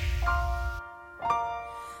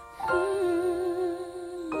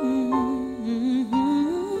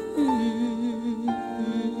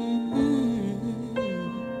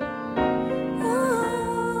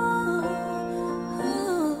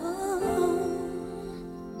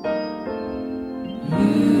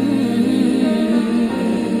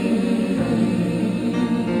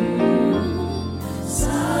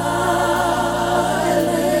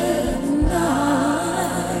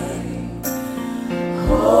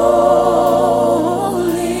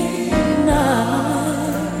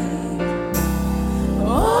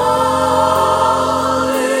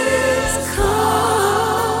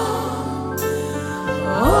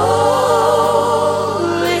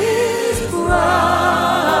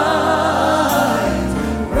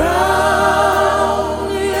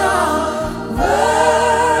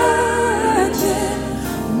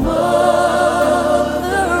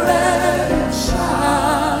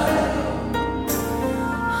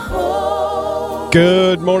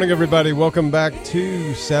 Good morning, everybody. Welcome back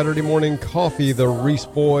to Saturday Morning Coffee, the Reese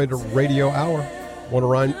Boyd Radio Hour. I want to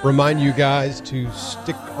remind you guys to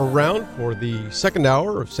stick around for the second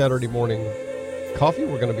hour of Saturday Morning Coffee.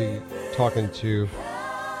 We're going to be talking to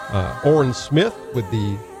Orrin Smith with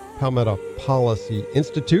the Palmetto Policy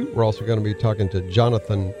Institute. We're also going to be talking to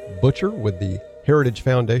Jonathan Butcher with the Heritage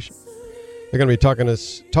Foundation. They're going to be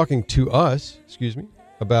talking to us,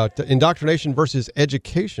 about indoctrination versus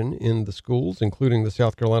education in the schools, including the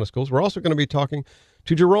South Carolina schools. We're also going to be talking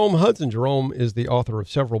to Jerome Hudson. Jerome is the author of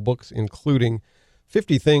several books, including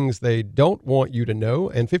 50 Things They Don't Want You to Know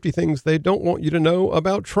and 50 Things They Don't Want You to Know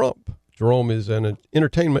About Trump. Jerome is an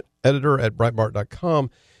entertainment editor at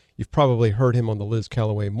Breitbart.com. You've probably heard him on the Liz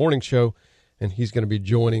Callaway Morning Show, and he's going to be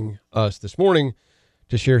joining us this morning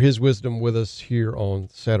to share his wisdom with us here on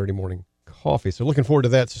Saturday Morning Coffee. So looking forward to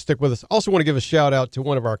that. So stick with us. Also want to give a shout out to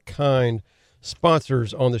one of our kind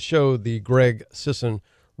sponsors on the show, the Greg Sisson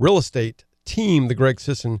Real Estate Team. The Greg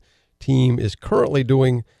Sisson team is currently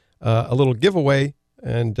doing a little giveaway,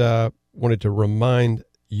 and wanted to remind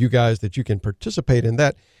you guys that you can participate in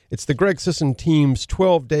that. It's the Greg Sisson team's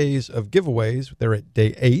 12 days of giveaways. They're at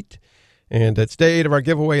day 8, And it's day 8 of our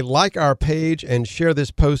giveaway. Like our page and share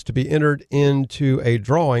this post to be entered into a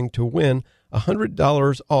drawing to win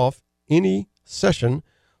 $100 off any session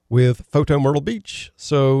with Photo Myrtle Beach.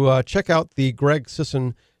 So check out the Greg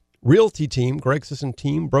Sisson Realty team, Greg Sisson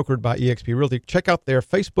team, brokered by eXp Realty. Check out their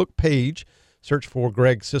Facebook page. Search for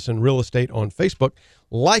Greg Sisson Real Estate on Facebook.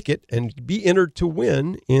 Like it and be entered to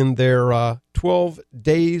win in their 12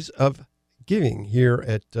 days of giving here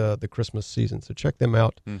at the Christmas season. So check them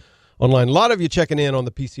out online. A lot of you checking in on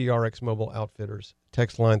the PCRX Mobile Outfitters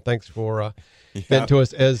text line. Thanks for getting to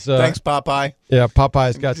us. Thanks, Popeye. Yeah,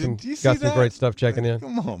 Popeye's got some Did you see that? great stuff checking in.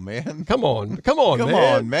 Come on, man. Come on, Come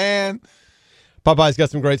man. on, man. Popeye's got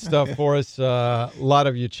some great stuff for us. A lot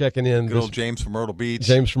of you checking in. Good old James from Myrtle Beach.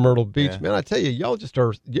 James from Myrtle Beach. Yeah. Man, I tell you, y'all just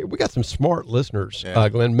are, we got some smart listeners, Yeah.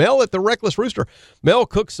 Glenn. Mel at the Reckless Rooster. Mel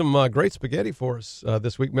cooked some great spaghetti for us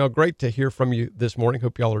this week. Mel, great to hear from you this morning.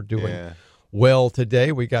 Hope y'all are doing well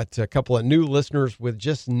today. We got a couple of new listeners with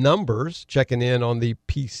just numbers checking in on the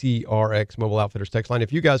PCRX Mobile Outfitters text line.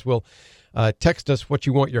 If you guys will text us what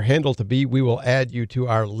you want your handle to be, we will add you to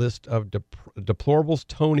our list of deplorables.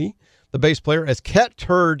 Tony, the bass player, as Cat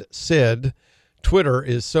Turd said, Twitter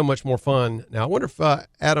is so much more fun. Now, I wonder if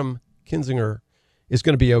Adam Kinzinger is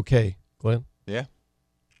going to be okay, Glenn. Yeah.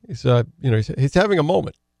 He's he's having a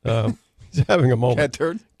moment. He's having a moment. Cat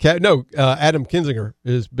Turd? Adam Kinzinger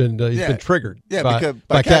has been been triggered. Yeah,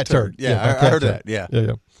 by Cat Turd. Yeah, by I heard Cat that.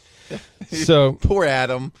 Yeah. Yeah. So Poor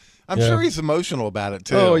Adam. I'm Yeah. sure he's emotional about it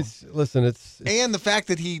too. oh, it's and the fact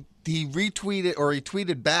that he retweeted or he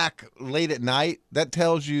tweeted back late at night, that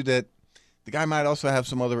tells you that the guy might also have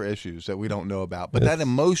some other issues that we don't know about. But that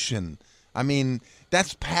emotion, I mean,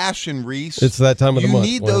 that's passion, Reese. It's that time of the month.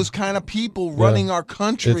 You need Glenn. those kind of people running our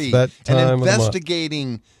country It's that time and of the month.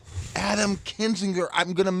 investigating. Adam Kinzinger,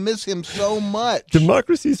 I'm going to miss him so much.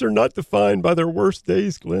 Democracies are not defined by their worst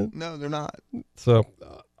days, Glenn. No, they're not. So,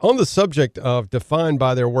 on the subject of defined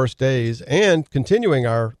by their worst days and continuing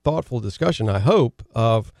our thoughtful discussion, I hope,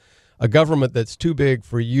 of a government that's too big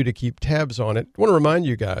for you to keep tabs on it, I want to remind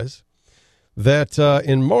you guys that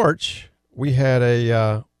in March we had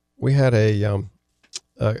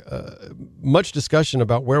much discussion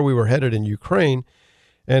about where we were headed in Ukraine.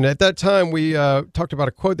 And at that time, we talked about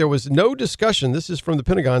a quote. There was no discussion. This is from the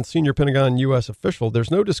Pentagon, senior Pentagon U.S. official.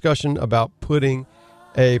 There's no discussion about putting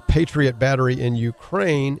a Patriot battery in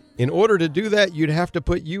Ukraine. In order to do that, you'd have to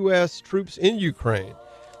put U.S. troops in Ukraine.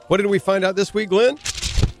 What did we find out this week, Glenn?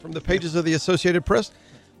 From the pages of the Associated Press.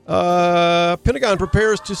 Pentagon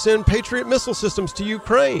prepares to send Patriot missile systems to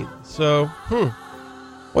Ukraine. So,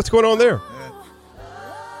 what's going on there?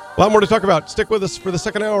 A lot more to talk about. Stick with us for the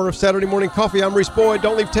second hour of Saturday Morning Coffee. I'm Reese Boyd.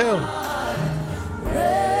 Don't leave town.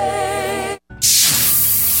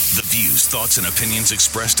 The views, thoughts, and opinions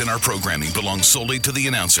expressed in our programming belong solely to the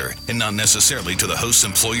announcer and not necessarily to the host's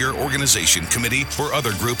employer, organization, committee, or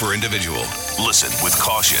other group or individual. Listen with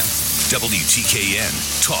caution.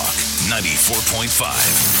 WTKN Talk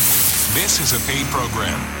 94.5. This is a paid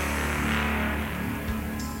program.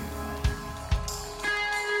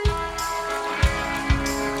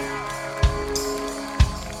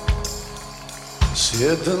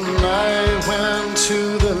 Said the night went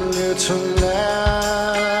to the little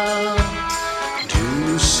land. Do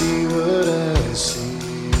you see what I see?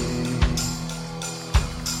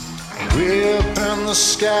 Way up in the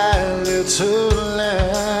sky, little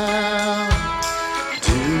land.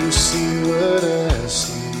 Do you see what I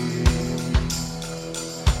see?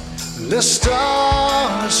 The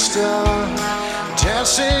stars,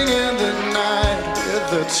 dancing in the night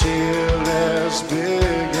with a tail as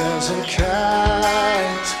big as a kite.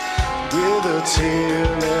 With a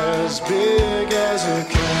tail as big as a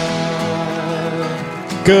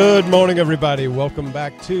kite. Good morning, everybody. Welcome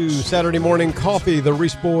back to Saturday Morning Coffee, the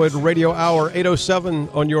Reese Boyd Radio Hour, 8:07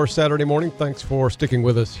 on your Saturday morning. Thanks for sticking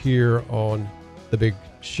with us here on the big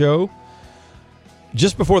show.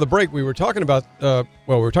 Just before the break, we were talking about, a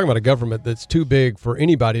government that's too big for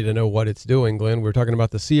anybody to know what it's doing, Glenn. We were talking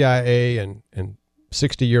about the CIA and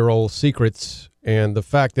 60-year-old secrets and the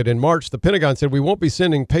fact that in March, the Pentagon said we won't be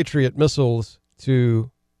sending Patriot missiles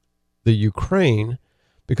to the Ukraine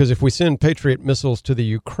because if we send Patriot missiles to the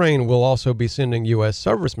Ukraine, we'll also be sending U.S.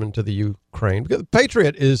 servicemen to the Ukraine. Because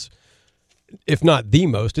Patriot is, if not the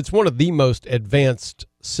most, it's one of the most advanced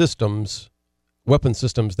systems, weapon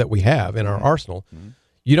systems that we have in our arsenal.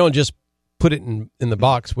 You don't just put it in the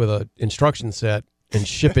box with an instruction set and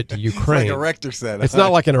ship it to Ukraine. It's like a Erector set. It's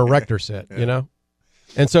not like an Erector set, you know?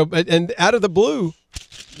 And so, and out of the blue,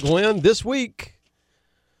 Glenn, this week,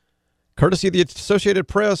 courtesy of the Associated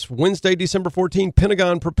Press, Wednesday, December 14,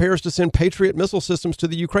 Pentagon prepares to send Patriot missile systems to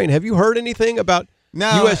the Ukraine. Have you heard anything about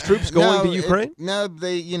No, U.S. troops going to Ukraine?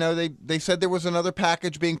 They said there was another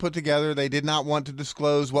package being put together. They did not want to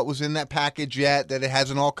disclose what was in that package yet, that it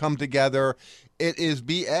hasn't all come together. It is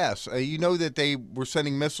BS. You know that they were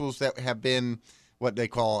sending missiles that have been what they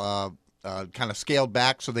call kind of scaled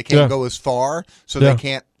back, so they can't go as far, so they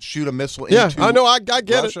can't shoot a missile into I know. I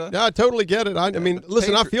get Russia. it. Yeah, I totally get it. I mean,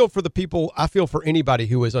 listen, I feel for the people. I feel for anybody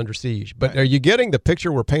who is under siege. But are you getting the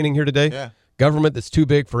picture we're painting here today? Yeah. Government that's too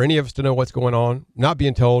big for any of us to know what's going on, not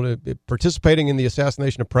being told, participating in the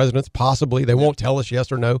assassination of presidents, possibly. They won't tell us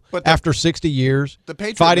yes or no. But after 60 years, the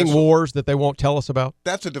Patriot fighting missile, wars that they won't tell us about.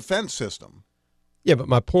 That's a defense system. Yeah, but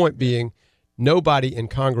my point being, nobody in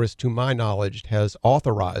Congress, to my knowledge, has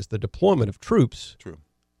authorized the deployment of troops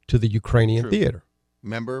to the Ukrainian theater.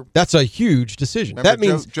 Remember? That's a huge decision. That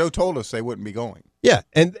means Joe told us they wouldn't be going. Yeah,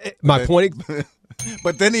 and my point.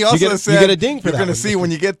 But then he also said, you get a ding for you're that. You're going to see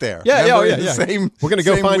when you get there. Yeah, Remember? yeah. Same, we're going to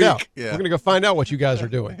go find week. out. Yeah. We're going to go find out what you guys are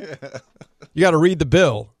doing. You got to read the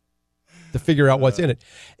bill to figure out what's in it.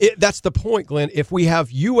 That's the point, Glenn. If we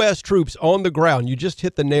have U.S. troops on the ground, you just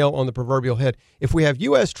hit the nail on the proverbial head. If we have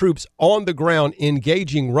U.S. troops on the ground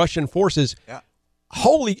engaging Russian forces,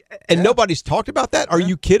 nobody's talked about that? Are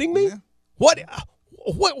you kidding me? Yeah.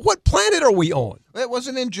 What planet are we on? It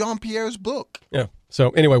wasn't in Jean-Pierre's book. Yeah.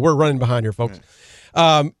 So anyway, we're running behind here, folks.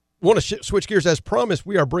 Want to switch gears. As promised,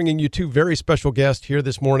 we are bringing you two very special guests here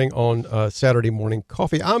this morning on Saturday Morning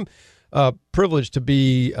Coffee. I'm privileged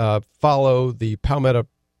to follow the Palmetto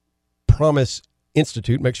Promise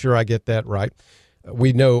Institute. Make sure I get that right.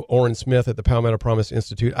 We know Orrin Smith at the Palmetto Promise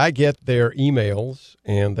Institute. I get their emails,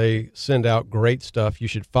 and they send out great stuff. You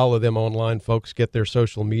should follow them online, folks. Get their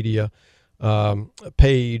social media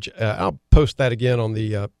page. I'll post that again on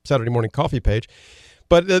the Saturday Morning Coffee page.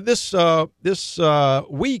 But this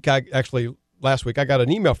week, last week, I got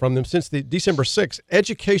an email from them since the December 6th.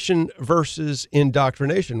 Education versus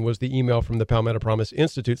indoctrination was the email from the Palmetto Promise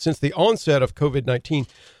Institute. Since the onset of COVID-19,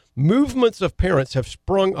 movements of parents have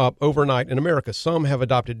sprung up overnight in America. Some have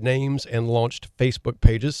adopted names and launched Facebook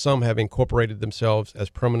pages. Some have incorporated themselves as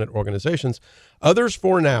permanent organizations. Others,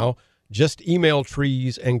 for now, just email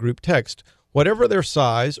trees and group text. Whatever their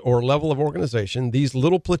size or level of organization, these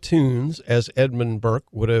little platoons, as Edmund Burke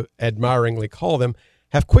would admiringly call them,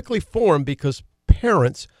 have quickly formed because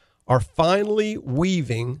parents are finally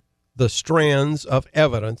weaving the strands of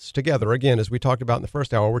evidence together. Again, as we talked about in the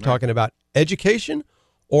first hour, we're talking about education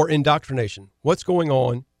or indoctrination. What's going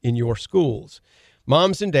on in your schools?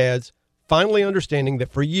 Moms and dads finally understanding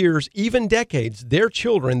that for years, even decades, their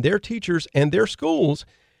children, their teachers, and their schools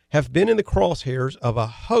have been in the crosshairs of a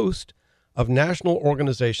host of national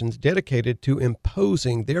organizations dedicated to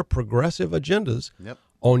imposing their progressive agendas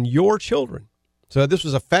on your children. So this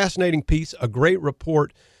was a fascinating piece, a great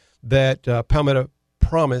report that Palmetto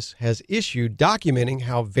Promise has issued documenting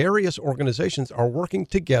how various organizations are working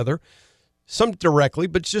together, some directly,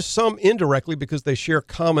 but just some indirectly because they share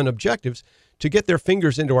common objectives to get their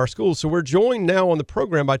fingers into our schools. So we're joined now on the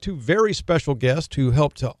program by two very special guests who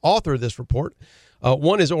helped to author this report.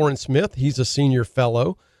 One is Orrin Smith. He's a senior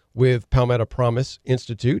fellow with Palmetto Promise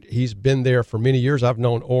Institute. He's been there for many years. I've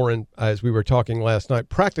known Orrin, as we were talking last night,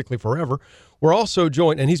 practically forever. We're also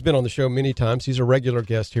joined, and he's been on the show many times. He's a regular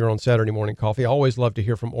guest here on Saturday Morning Coffee. I always love to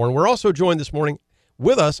hear from Orrin. We're also joined this morning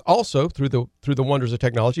with us, also through the wonders of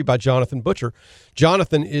technology, by Jonathan Butcher.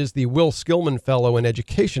 Jonathan is the Will Skillman Fellow in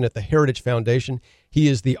Education at the Heritage Foundation. He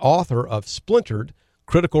is the author of Splintered: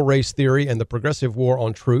 Critical Race Theory and the Progressive War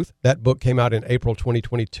on Truth. That book came out in April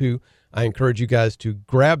 2022. I encourage you guys to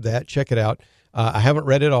grab that, check it out. I haven't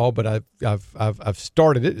read it all, but I've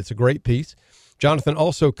started it. It's a great piece. Jonathan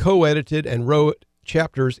also co-edited and wrote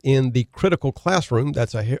chapters in The Critical Classroom.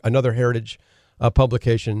 That's another Heritage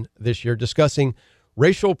publication this year, discussing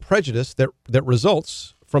racial prejudice that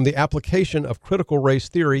results from the application of critical race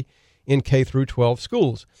theory in K through 12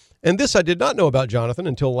 schools. And this I did not know about Jonathan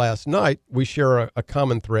until last night. We share a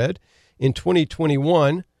common thread. In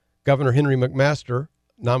 2021, Governor Henry McMaster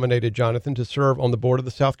nominated Jonathan to serve on the board of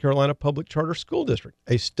the South Carolina Public Charter School District,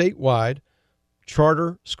 a statewide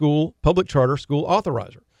public charter school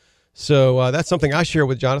authorizer. So that's something I share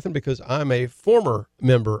with Jonathan because I'm a former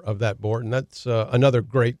member of that board, and that's another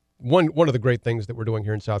great one of the great things that we're doing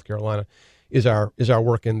here in South Carolina is our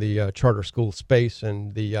work in the charter school space,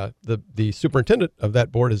 and the superintendent of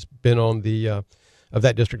that board has been on of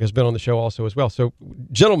that district has been on the show also as well. So,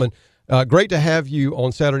 gentlemen, great to have you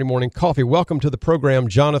on Saturday Morning Coffee. Welcome to the program,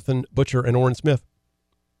 Jonathan Butcher and Orrin Smith.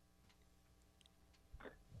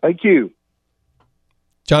 Thank you.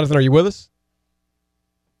 Jonathan, are you with us?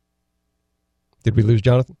 Did we lose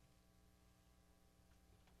Jonathan?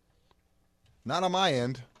 Not on my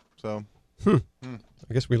end. So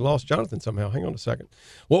I guess we lost Jonathan somehow. Hang on a second.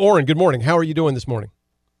 Well, Orrin, good morning. How are you doing this morning?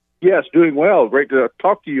 Yes, doing well. Great to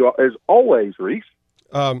talk to you as always, Reese.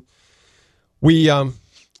 We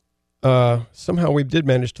somehow we did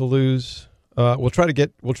manage to lose. We'll try to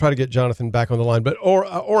get Jonathan back on the line. But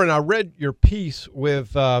Orrin, I read your piece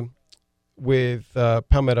with Palmetto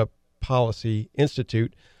Policy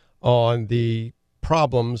Institute on the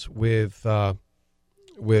problems with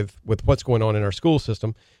what's going on in our school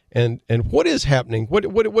system and what is happening.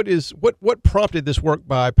 What prompted this work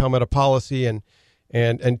by Palmetto Policy and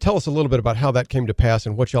tell us a little bit about how that came to pass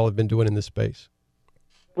and what y'all have been doing in this space.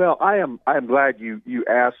 Well, I am glad you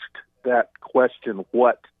asked that question.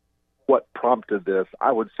 What prompted this?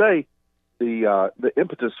 I would say the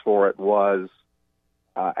impetus for it was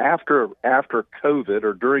after COVID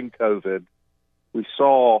or during COVID, we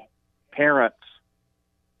saw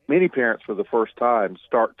many parents for the first time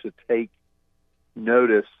start to take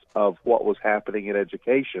notice of what was happening in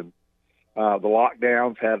education. The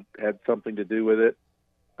lockdowns had something to do with it.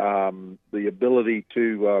 The ability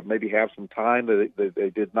to maybe have some time that they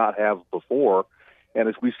did not have before. And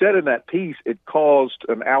as we said in that piece, it caused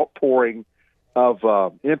an outpouring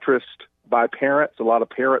of interest by parents. A lot of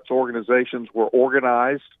parents' organizations were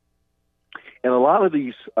organized. And a lot of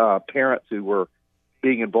these parents who were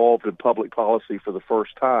being involved in public policy for the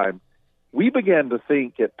first time, we began to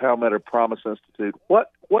think at Palmetto Promise Institute, what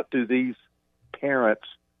do these parents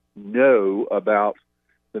know about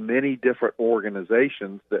the many different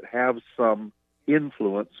organizations that have some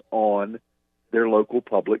influence on their local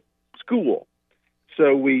public school?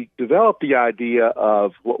 So we developed the idea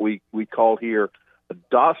of what we call here a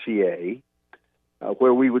dossier,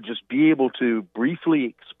 where we would just be able to briefly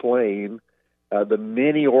explain the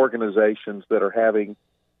many organizations that are having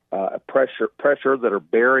pressure that are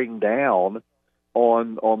bearing down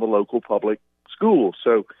on the local public schools.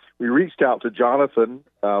 So we reached out to Jonathan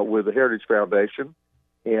with the Heritage Foundation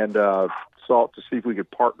and sought to see if we could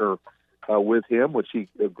partner with him, which he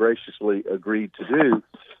graciously agreed to do.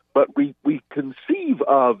 But we conceive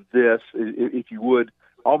of this, if you would,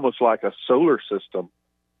 almost like a solar system,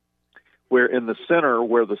 where in the center,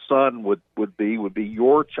 where the sun would be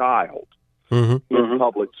your child in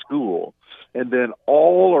public school. And then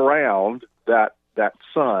all around that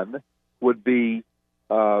sun would be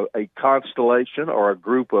a constellation or a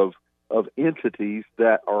group of entities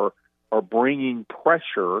that are bringing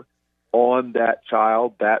pressure on that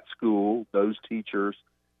child, that school, those teachers,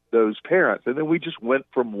 those parents. And then we just went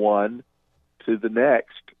from one to the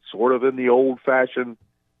next, sort of in the old-fashioned,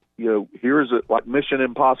 here's like Mission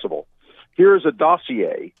Impossible. Here's a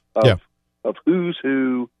dossier of who's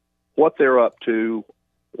who, what they're up to,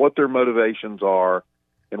 what their motivations are,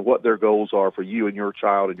 and what their goals are for you and your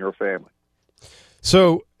child and your family.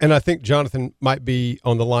 So, and I think Jonathan might be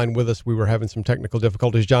on the line with us. We were having some technical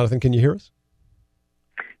difficulties. Jonathan, can you hear us?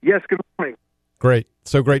 Yes, good morning. Great.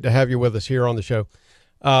 So great to have you with us here on the show.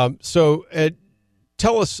 So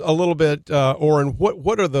tell us a little bit, Orrin,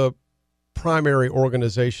 what are the primary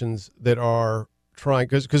organizations that are trying,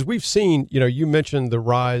 because we've seen, you mentioned the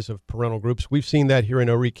rise of parental groups. We've seen that here in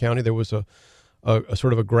Horry County. There was a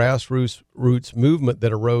sort of a grassroots movement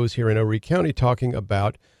that arose here in Horry County talking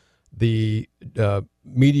about the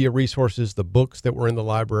media resources, the books that were in the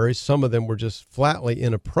libraries. Some of them were just flatly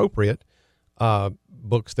inappropriate,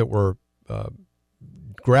 books that were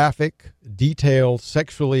graphic, detailed,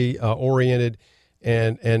 sexually oriented,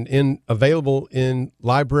 and available in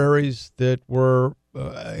libraries that were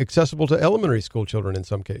accessible to elementary school children in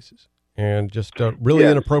some cases, and just really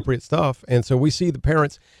inappropriate stuff. And so we see the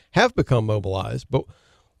parents have become mobilized. But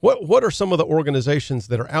what are some of the organizations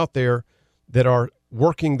that are out there that are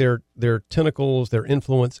working their tentacles, their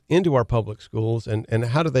influence into our public schools, and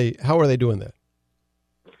how are they doing that?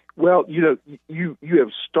 Well, you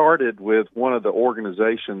have started with one of the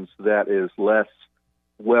organizations that is less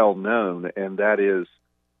well known, and that is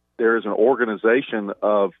there is an organization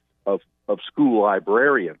of school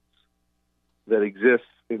librarians that exists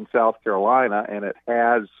in South Carolina, and it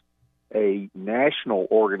has a national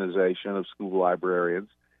organization of school librarians,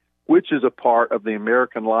 which is a part of the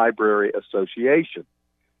American Library Association.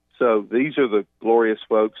 So these are the glorious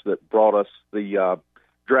folks that brought us the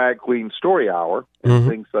Drag Queen Story Hour and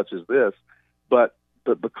things such as this. But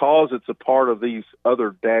because it's a part of these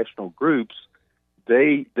other national groups,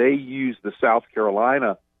 they use the South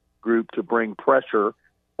Carolina group to bring pressure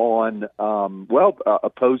on,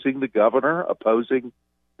 opposing the governor, opposing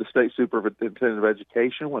the state superintendent of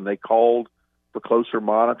education when they called for closer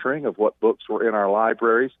monitoring of what books were in our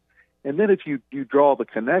libraries. And then if you draw the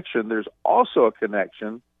connection, there's also a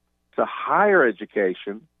connection to higher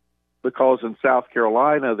education because in South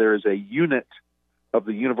Carolina there is a unit of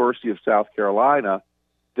the University of South Carolina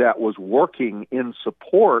that was working in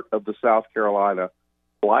support of the South Carolina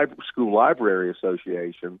School Library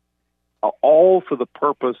Association, all for the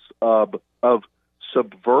purpose of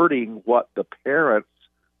subverting what the parents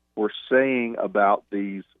were saying about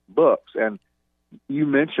these books. And you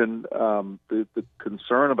mentioned the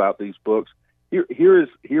concern about these books. Here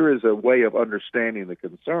is a way of understanding the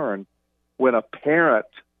concern. When a parent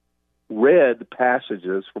read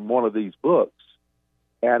passages from one of these books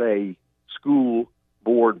at a school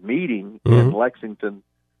board meeting in Lexington,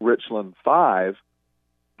 Richland 5,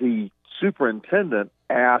 the superintendent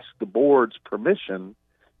asked the board's permission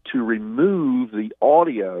to remove the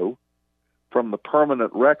audio from the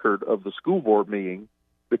permanent record of the school board meeting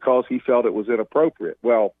because he felt it was inappropriate.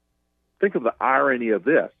 Well, think of the irony of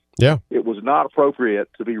this. Yeah. It was not appropriate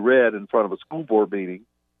to be read in front of a school board meeting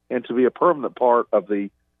and to be a permanent part of the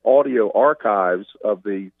audio archives of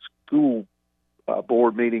the school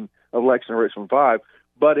board meeting of Lexington Richland 5,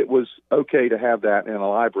 but it was okay to have that in a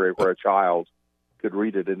library where a child could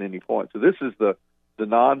read it at any point. So this is the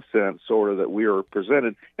nonsense sort of that we are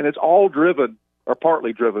presented, and it's all driven or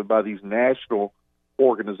partly driven by these national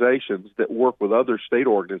organizations that work with other state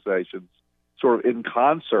organizations sort of in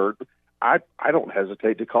concert. I don't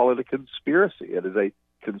hesitate to call it a conspiracy. It is a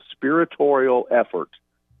conspiratorial effort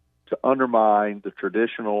to undermine the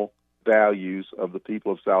traditional values of the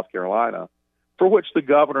people of South Carolina, for which the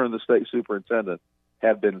governor and the state superintendent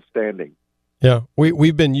have been standing. Yeah,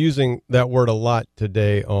 we've been using that word a lot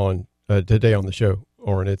today on the show,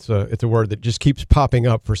 Orrin. It's a word that just keeps popping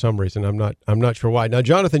up for some reason. I'm not sure why. Now,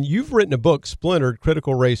 Jonathan, you've written a book, Splintered: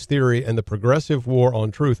 Critical Race Theory and the Progressive War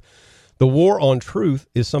on Truth. The war on truth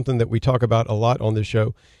is something that we talk about a lot on this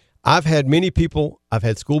show. I've had many people, I've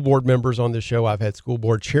had school board members on this show, I've had school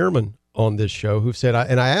board chairmen on this show who've said,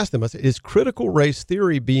 and I asked them, I said, is critical race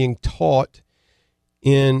theory being taught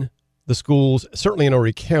in the schools? Certainly in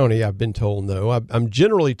Horry County, I've been told no. I'm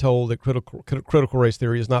generally told that critical race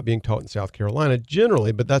theory is not being taught in South Carolina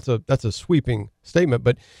generally, but that's a sweeping statement.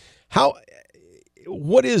 But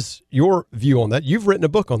what is your view on that? You've written a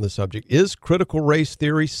book on the subject. Is critical race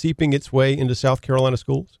theory seeping its way into South Carolina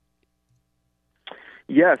schools?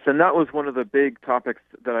 Yes, and that was one of the big topics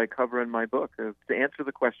that I cover in my book, is to answer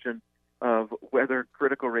the question of whether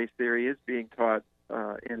critical race theory is being taught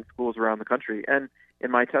in schools around the country. And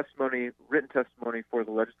in my written testimony for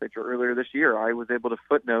the legislature earlier this year, I was able to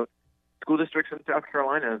footnote school districts in South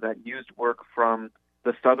Carolina that used work from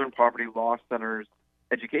the Southern Poverty Law Center's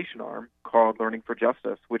education arm called Learning for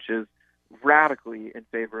Justice, which is radically in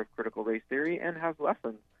favor of critical race theory and has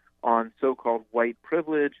lessons on so-called white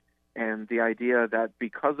privilege and the idea that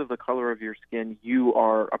because of the color of your skin, you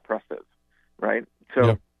are oppressive, right?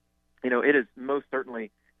 So, it has most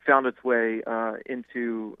certainly found its way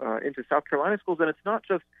into South Carolina schools, and it's not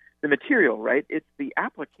just the material, right? It's the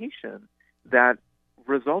application that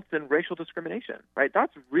results in racial discrimination, right?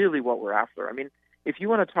 That's really what we're after. I mean, if you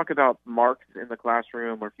want to talk about Marx in the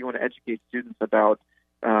classroom, or if you want to educate students about,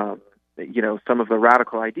 some of the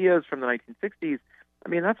radical ideas from the 1960s, I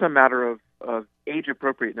mean, that's a matter of age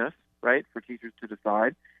appropriateness, right, for teachers to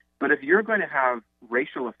decide. But if you're going to have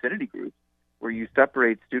racial affinity groups where you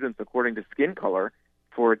separate students according to skin color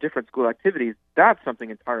for different school activities, that's something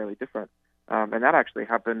entirely different. And that actually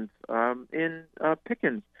happened in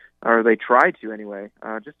Pickens, or they tried to anyway,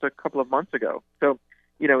 just a couple of months ago. So,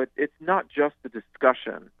 it's not just the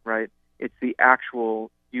discussion, right? It's the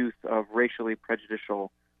actual use of racially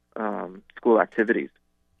prejudicial school activities.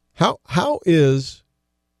 How is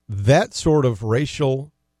that sort of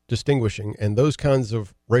racial distinguishing and those kinds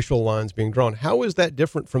of racial lines being drawn, how is that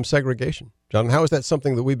different from segregation, John? How is that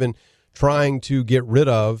something that we've been trying to get rid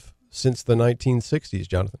of since the 1960s,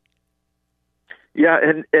 Jonathan? Yeah,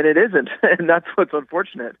 and it isn't, and that's what's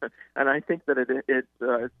unfortunate. And I think that it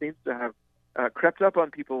seems to have crept up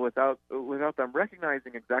on people without them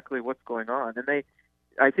recognizing exactly what's going on. And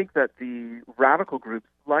I think that the radical groups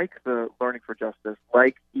like the Learning for Justice,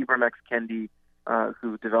 like Ibram X. Kendi,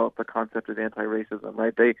 who developed the concept of anti-racism,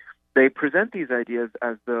 right? They present these ideas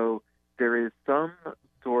as though there is some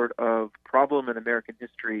sort of problem in American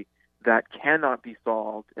history that cannot be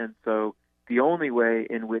solved, and so the only way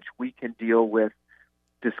in which we can deal with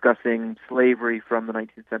discussing slavery from the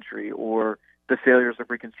 19th century or the failures of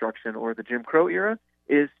Reconstruction or the Jim Crow era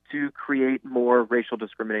is to create more racial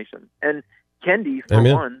discrimination. And Kendi, for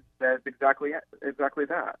one, says exactly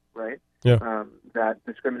that, right? Yeah. That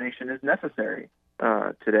discrimination is necessary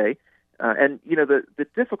today. And, the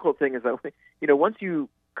difficult thing is that, once you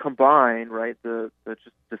combine, right, the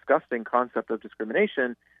just disgusting concept of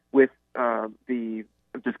discrimination with the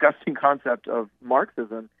disgusting concept of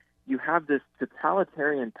Marxism, you have this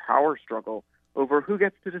totalitarian power struggle over who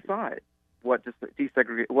gets to decide what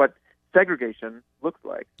segregation looks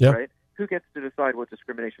like, right? Who gets to decide what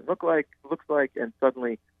discrimination looks like, and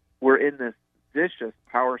suddenly we're in this vicious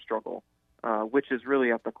power struggle, which is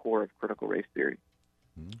really at the core of critical race theory.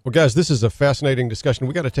 Well, guys, this is a fascinating discussion.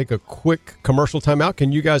 We got to take a quick commercial timeout.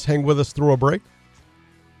 Can you guys hang with us through a break?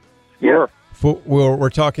 Yeah. We're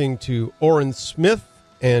talking to Orrin Smith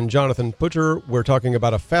and Jonathan Butcher. We're talking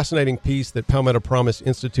about a fascinating piece that Palmetto Promise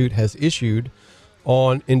Institute has issued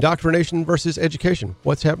on indoctrination versus education.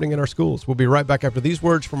 What's happening in our schools? We'll be right back after these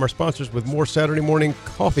words from our sponsors with more Saturday Morning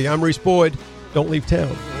Coffee. I'm Reese Boyd. Don't leave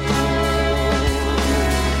town.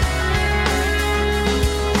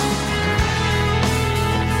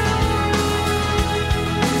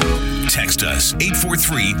 Text us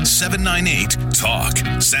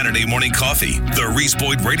 843-798-TALK. Saturday Morning Coffee, the Reese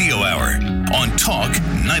Boyd Radio Hour on Talk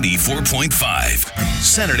 94.5.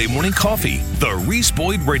 Saturday Morning Coffee, the Reese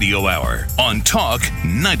Boyd Radio Hour on Talk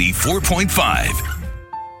 94.5.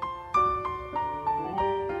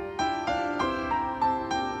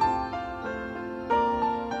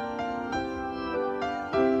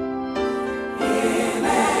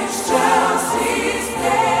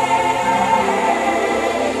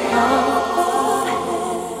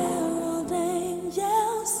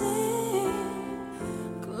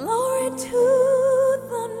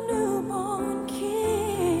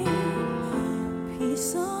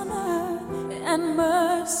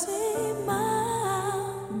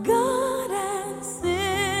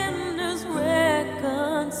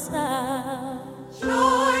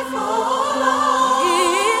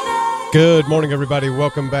 Good morning, everybody.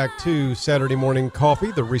 Welcome back to Saturday Morning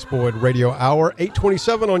Coffee, the Reese Boyd Radio Hour,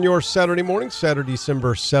 8:27 on your Saturday morning, Saturday,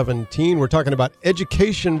 December 17. We're talking about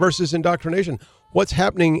education versus indoctrination. What's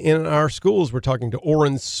happening in our schools? We're talking to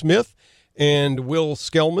Orrin Smith and Will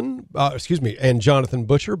Skellman, and Jonathan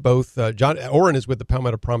Butcher. Both Orrin is with the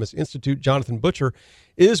Palmetto Promise Institute. Jonathan Butcher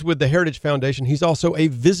is with the Heritage Foundation. He's also a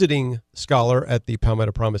visiting scholar at the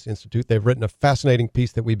Palmetto Promise Institute. They've written a fascinating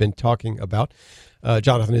piece that we've been talking about.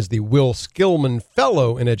 Jonathan is the Will Skillman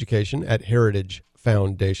Fellow in Education at Heritage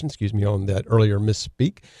Foundation. Excuse me on that earlier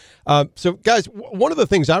misspeak. So, guys, one of the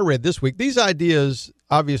things I read this week, these ideas,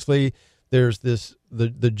 obviously, there's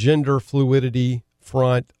the gender fluidity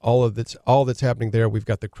front, all that's happening there. We've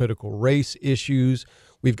got the critical race issues.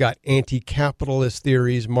 We've got anti-capitalist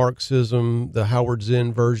theories, Marxism, the Howard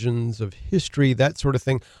Zinn versions of history, that sort of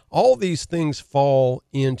thing. All these things fall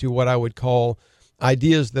into what I would call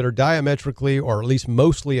ideas that are diametrically, or at least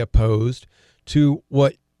mostly, opposed to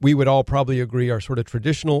what we would all probably agree are sort of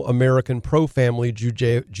traditional American pro-family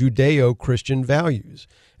Judeo-Christian values,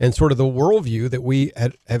 and sort of the worldview that we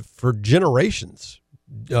have for generations,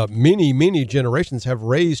 many generations, have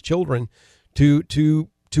raised children to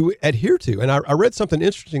adhere to. And I read something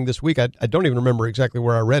interesting this week. I don't even remember exactly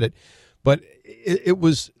where I read it, but it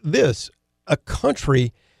was this: a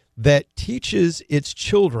country that teaches its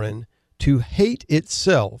children to hate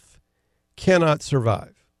itself cannot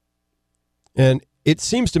survive. And it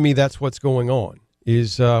seems to me that's what's going on.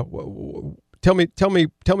 Is tell me,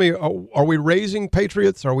 are we raising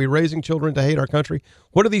patriots? Are we raising children to hate our country?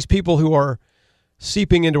 What are these people who are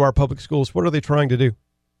seeping into our public schools? What are they trying to do?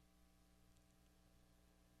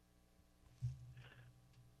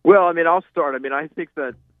 Well, I'll start. I think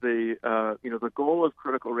that the goal of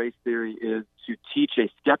critical race theory is to teach a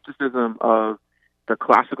skepticism of the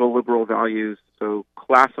classical liberal values. So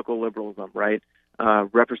classical liberalism, right?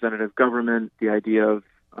 Representative government, the idea of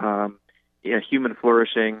human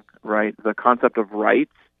flourishing, right? The concept of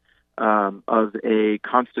rights, of a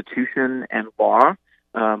constitution and law.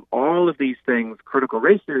 All of these things critical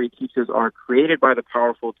race theory teaches are created by the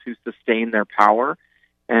powerful to sustain their power.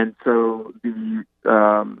 And so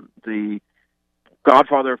the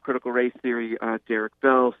godfather of critical race theory, Derek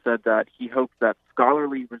Bell, said that he hoped that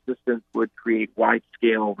scholarly resistance would create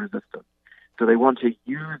wide-scale resistance. So they want to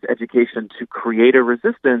use education to create a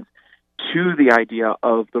resistance to the idea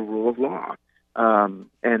of the rule of law.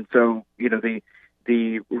 And so,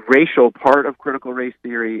 the racial part of critical race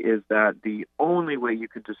theory is that the only way you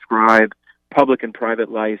can describe public and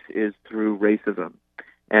private life is through racism.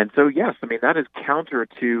 And so, yes, that is counter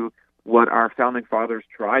to what our founding fathers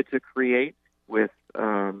tried to create with,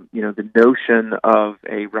 the notion of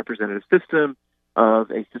a representative system,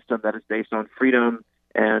 of a system that is based on freedom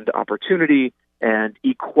and opportunity and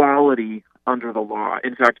equality under the law.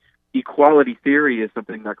 In fact, equality theory is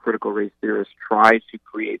something that critical race theorists try to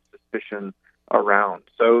create suspicion around.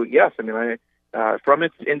 So, yes, from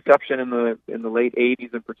its inception in the late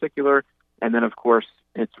 80s in particular, and then, of course,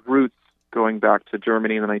 its roots going back to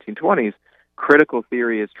Germany in the 1920s, critical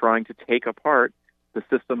theory is trying to take apart the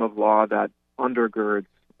system of law that undergirds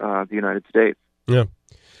the United States. Yeah.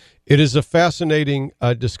 It is a fascinating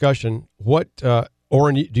discussion. What,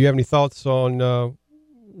 Orrin, do you have any thoughts on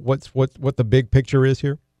what the big picture is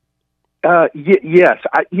here? Yes.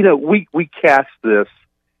 We cast this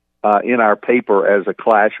in our paper as a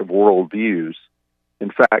clash of worldviews.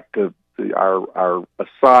 In fact, our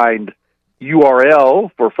assigned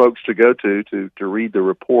URL for folks to go to read the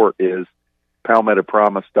report is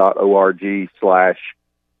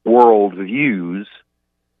palmettopromise.org/worldviews.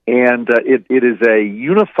 And it is a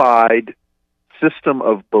unified system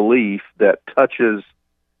of belief that touches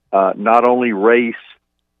not only race,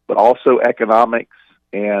 but also economics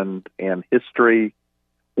and history.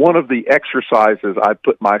 One of the exercises I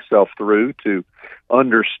put myself through to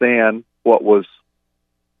understand what was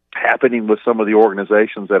happening with some of the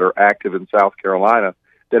organizations that are active in South Carolina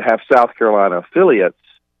that have South Carolina affiliates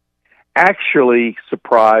actually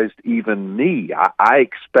surprised even me. I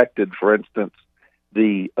expected, for instance,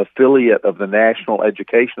 the affiliate of the National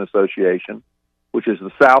Education Association, which is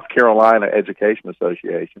the South Carolina Education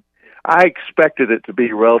Association. I expected it to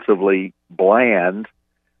be relatively bland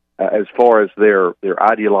as far as their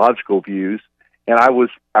ideological views, and it was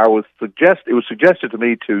suggested to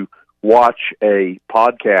me to watch a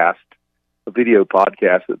video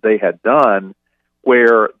podcast that they had done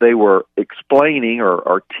where they were explaining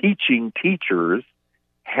or teaching teachers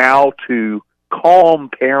how to calm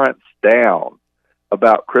parents down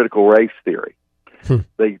about critical race theory.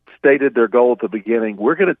 They stated their goal at the beginning: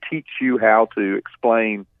 we're going to teach you how to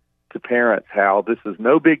explain to parents how this is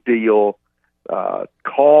no big deal,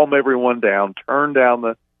 calm everyone down, turn down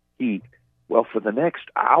the heat. Well, for the next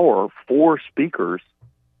hour, 4 speakers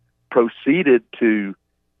proceeded to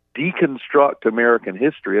deconstruct American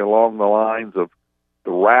history along the lines of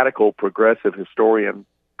the radical progressive historian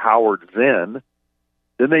Howard Zinn.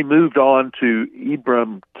 Then they moved on to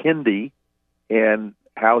Ibram Kendi and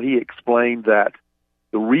how he explained that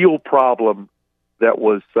the real problem that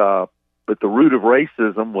was at the root of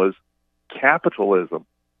racism was capitalism,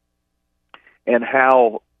 and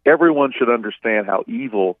how everyone should understand how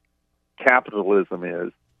evil capitalism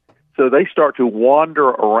is. So they start to wander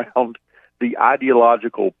around the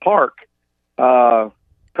ideological park,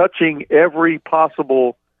 touching every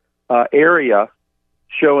possible area,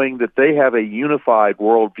 showing that they have a unified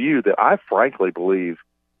worldview that I frankly believe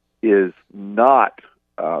is not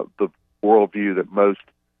the worldview that most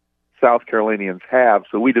South Carolinians have.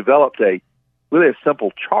 So we developed a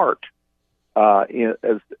simple chart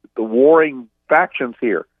as the warring factions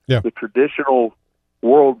here, the traditional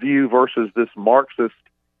worldview versus this Marxist,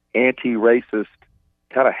 anti-racist,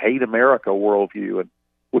 kind of hate America worldview. And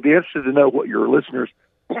we'd be interested to know what your listeners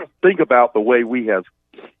think about the way we have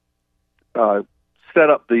set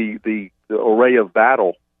up the array of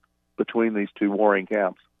battle between these two warring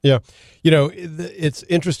camps. Yeah. It's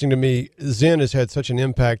interesting to me. Zinn has had such an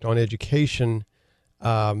impact on education,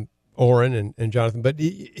 Orrin and Jonathan, but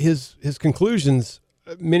his conclusions,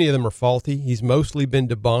 many of them are faulty. He's mostly been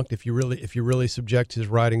debunked. If you really subject his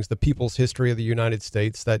writings, the people's history of the United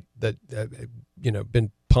States that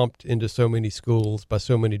been pumped into so many schools by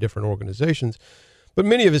so many different organizations, but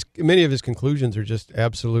many of his conclusions are just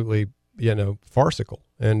absolutely farcical,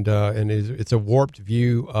 and it's a warped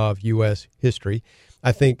view of U.S. history.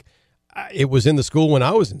 I think it was in the school when I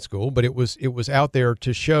was in school, but it was out there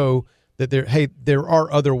to show that there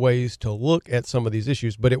are other ways to look at some of these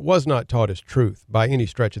issues, but it was not taught as truth by any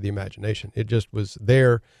stretch of the imagination. It just was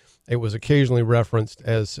there. It was occasionally referenced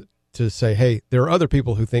as to say, hey, there are other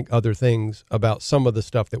people who think other things about some of the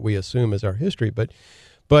stuff that we assume is our history. But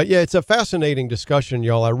yeah, it's a fascinating discussion,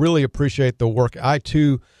 y'all. I really appreciate the work. I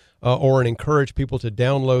too, Orrin, encourage people to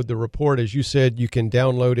download the report. As you said, you can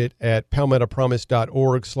download it at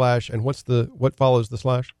palmettopromise.org/ and what follows the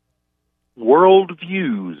slash?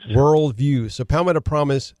 Worldviews. So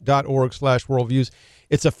palmettopromise.org/worldviews.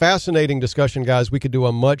 It's a fascinating discussion, guys. We could do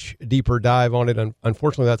a much deeper dive on it.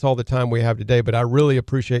 Unfortunately, that's all the time we have today, but I really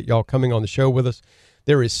appreciate y'all coming on the show with us.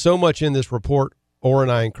 There is so much in this report, Orrin.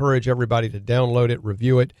 I encourage everybody to download it,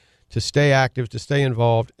 review it, to stay active, to stay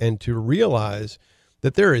involved, and to realize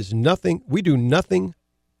that we do nothing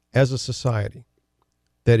as a society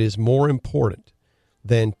that is more important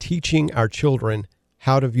than teaching our children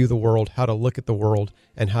how to view the world, how to look at the world,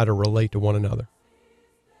 and how to relate to one another.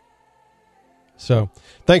 So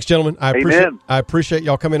thanks, gentlemen. I appreciate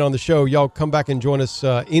y'all coming on the show. Y'all come back and join us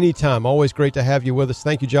anytime. Always great to have you with us.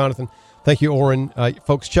 Thank you, Jonathan. Thank you, Orrin.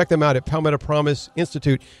 Folks, check them out at Palmetto Promise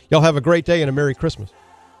Institute. Y'all have a great day and a Merry Christmas.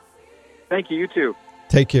 Thank you. You too.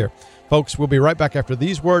 Take care. Folks, we'll be right back after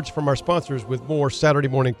these words from our sponsors with more Saturday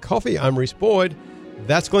Morning Coffee. I'm Reese Boyd.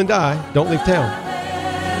 That's Glenn Dye. Don't leave town.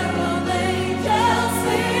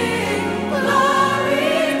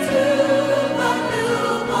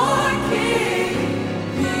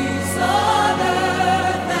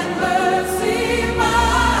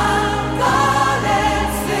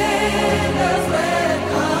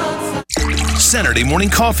 Saturday Morning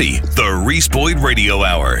Coffee, the Reese Boyd Radio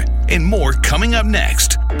Hour, and more coming up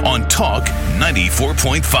next on Talk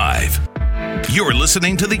 94.5. You're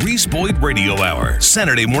listening to the Reese Boyd Radio Hour,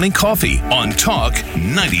 Saturday Morning Coffee on Talk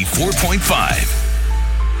 94.5.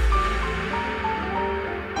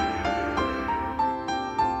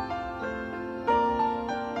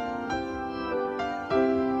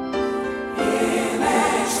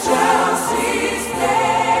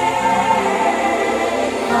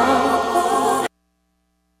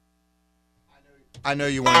 I know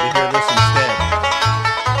you wanted to hear this instead.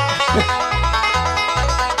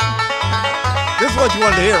 This is what you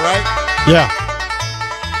wanted to hear, right? Yeah.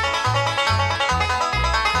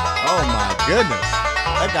 Oh my goodness.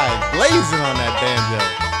 That guy is blazing on that banjo.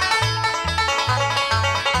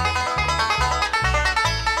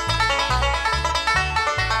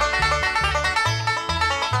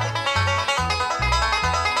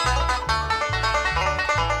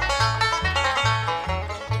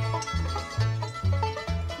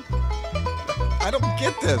 I don't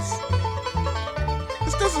get this.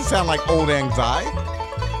 This doesn't sound like Old Anxiety.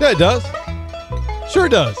 Yeah, it does. Sure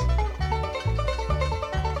does.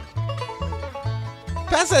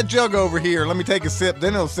 Pass that jug over here. Let me take a sip.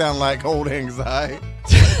 Then it'll sound like Old Anxiety.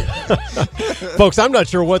 Folks, I'm not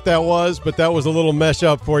sure what that was, but that was a little mesh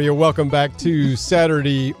up for you. Welcome back to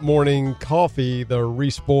Saturday Morning Coffee, the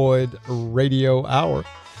Reese Boyd Radio Hour.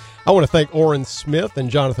 I want to thank Orrin Smith and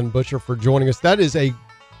Jonathan Butcher for joining us. That is a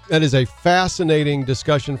fascinating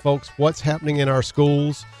discussion, folks. What's happening in our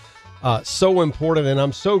schools, so important, and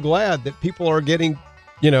I'm so glad that people are getting,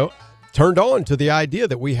 turned on to the idea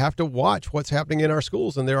that we have to watch what's happening in our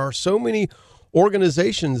schools. And there are so many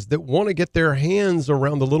organizations that want to get their hands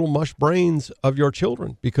around the little mush brains of your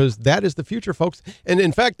children, because that is the future, folks. And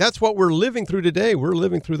in fact, that's what we're living through today. We're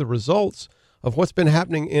living through the results of what's been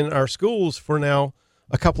happening in our schools for now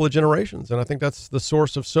a couple of generations. And I think that's the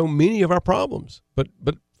source of so many of our problems. But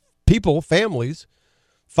people, families,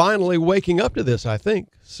 finally waking up to this, I think.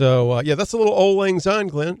 So, that's a little Old Lang Syne,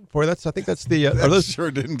 Glenn. I think that's the... that sure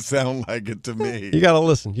didn't sound like it to me. You got to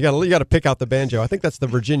listen. You got to pick out the banjo. I think that's the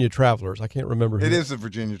Virginia Travelers. I can't remember who. It is the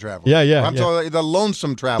Virginia Travelers. Yeah. I'm talking the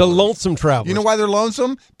Lonesome Travelers. The Lonesome Travelers. You know why they're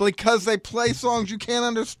lonesome? Because they play songs you can't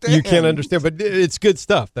understand. You can't understand, but it's good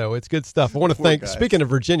stuff, though. It's good stuff. I want to thank... guys. Speaking of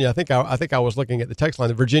Virginia, I think I was looking at the text line,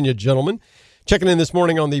 the Virginia gentleman. Checking in this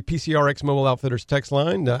morning on the PCRX Mobile Outfitters text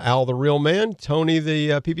line, Al the Real Man, Tony the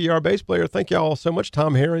PBR bass player. Thank you all so much.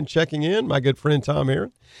 Tom Herron checking in, my good friend Tom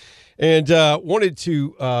Herron. And wanted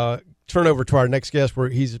to turn over to our next guest where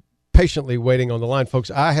he's patiently waiting on the line.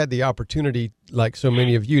 Folks, I had the opportunity, like so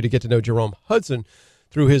many of you, to get to know Jerome Hudson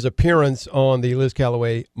through his appearance on the Liz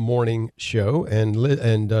Callaway Morning Show. And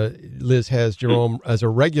Liz has Jerome as a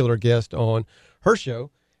regular guest on her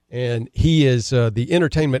show. And he is the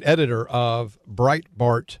entertainment editor of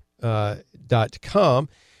Breitbart.com.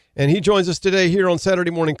 And he joins us today here on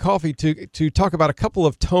Saturday Morning Coffee to talk about a couple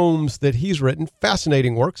of tomes that he's written,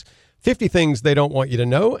 fascinating works, 50 Things They Don't Want You to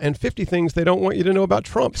Know, and 50 Things They Don't Want You to Know About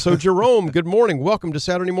Trump. So, Jerome, good morning. Welcome to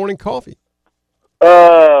Saturday Morning Coffee.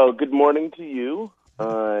 Good morning to you.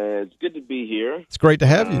 It's good to be here. It's great to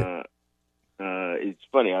have you. It's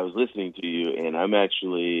funny. I was listening to you, and I'm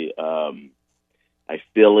actually... I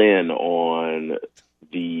fill in on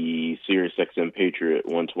the SiriusXM Patriot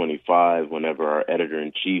 125 whenever our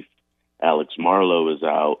editor-in-chief, Alex Marlowe, is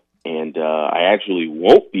out. And I actually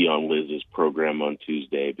won't be on Liz's program on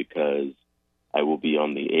Tuesday because I will be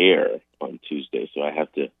on the air on Tuesday. So I have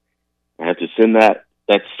to send that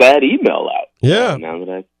sad email out. Yeah. Now that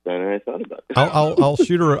I thought about it. I'll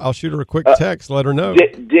shoot her a quick text, let her know.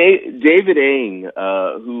 David Eng,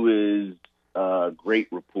 who is a great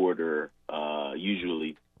reporter,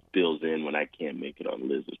 usually fills in when I can't make it on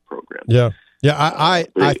Liz's program. Yeah. I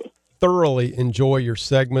thoroughly enjoy your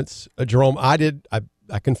segments, Jerome. I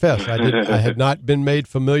confess, I had not been made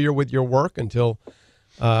familiar with your work until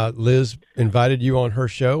Liz invited you on her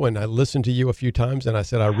show, and I listened to you a few times, and I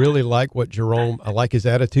said I really like what Jerome. I like his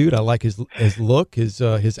attitude. I like his look, his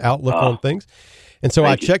outlook on things, and so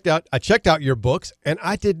I checked out your books, and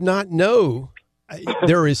I did not know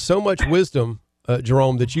there is so much wisdom.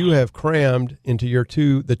 Jerome, that you have crammed into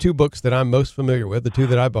the two books that I'm most familiar with, the two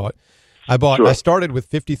that I bought. Sure. I started with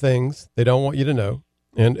 50 Things They Don't Want You to Know,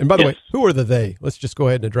 And by the Yes. way, who are the they? Let's just go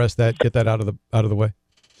ahead and address that. Get that out of the way.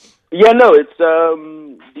 Yeah, no, it's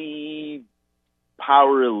the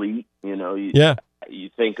power elite. You know, Yeah. you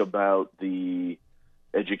think about the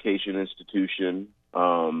education institution.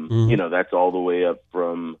 Mhm. You know, that's all the way up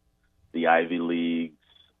from the Ivy Leagues,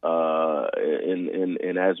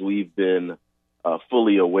 and as we've been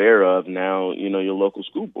fully aware of now, you know, your local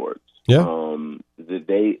school boards. Yeah.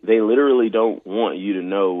 They literally don't want you to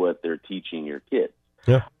know what they're teaching your kids.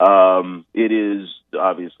 Yeah. It is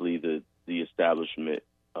obviously the establishment,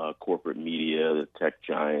 corporate media, the tech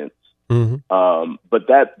giants. Mm-hmm. But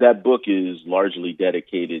that book is largely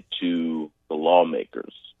dedicated to the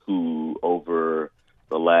lawmakers who, over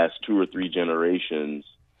the last 2 or 3 generations,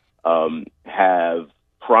 have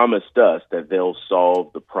promised us that they'll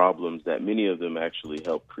solve the problems that many of them actually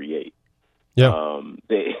helped create. Yeah.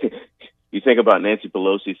 You think about Nancy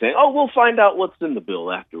Pelosi saying, "Oh, we'll find out what's in the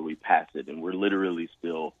bill after we pass it," and we're literally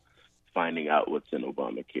still finding out what's in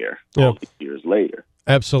Obamacare all these years later.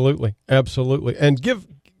 Absolutely. And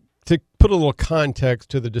to put a little context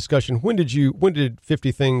to the discussion, when did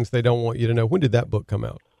 50 Things They Don't Want You to Know, when did that book come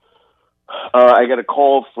out? I got a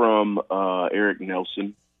call from Eric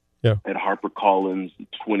Nelson Yeah. at HarperCollins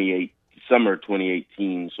summer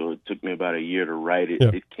 2018, so it took me about a year to write it.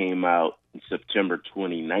 Yeah. It came out in September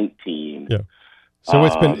 2019. Yeah. So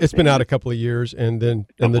it's been out a couple of years, and then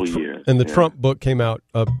the Trump book came out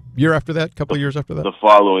a year after that, a couple of years after that. The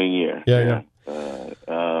following year. Yeah.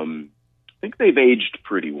 I think they've aged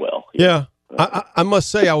pretty well. Yeah. I must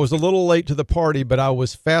say I was a little late to the party, but I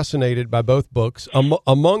was fascinated by both books.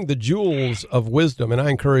 Among the jewels of wisdom, and I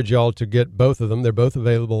encourage y'all to get both of them. They're both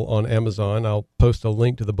available on Amazon. I'll post a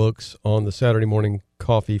link to the books on the Saturday Morning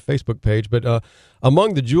Coffee Facebook page. But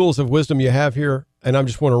among the jewels of wisdom you have here, and I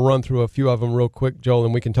just want to run through a few of them real quick, Joel,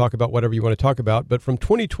 and we can talk about whatever you want to talk about. But from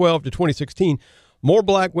 2012 to 2016, more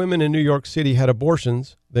black women in New York City had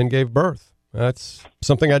abortions than gave birth. That's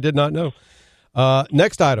something I did not know.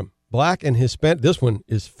 Next item. Black and Hispanic, this one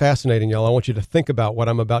is fascinating, y'all. I want you to think about what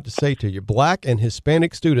I'm about to say to you. Black and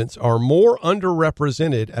Hispanic students are more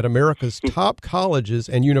underrepresented at America's top colleges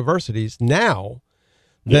and universities now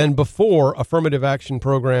than before affirmative action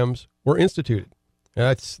programs were instituted.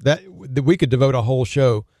 We could devote a whole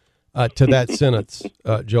show to that sentence,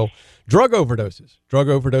 Joel. Drug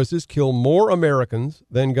overdoses kill more Americans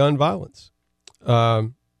than gun violence.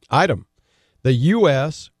 Item. The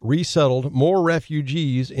U.S. resettled more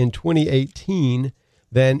refugees in 2018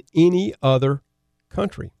 than any other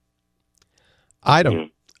country.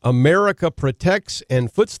 Item. America protects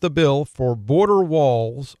and foots the bill for border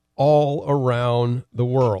walls all around the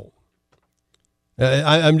world.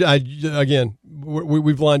 Again,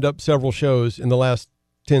 we've lined up several shows in the last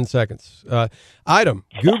 10 seconds. Item.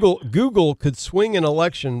 Google could swing an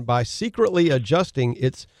election by secretly adjusting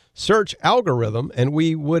its search algorithm, and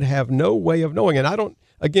we would have no way of knowing.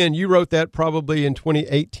 And you wrote that probably in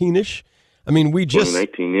 2018-ish. I mean, we just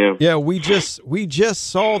 2019, yeah, we just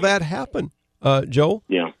saw that happen, Joel.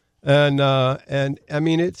 Yeah. And I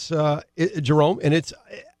mean, it's Jerome, and it's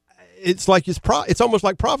like it's almost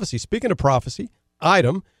like prophecy. Speaking of prophecy,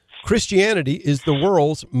 item, Christianity is the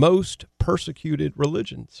world's most persecuted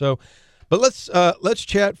religion. So, but let's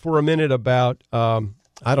chat for a minute about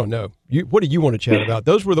I don't know. What do you want to chat about?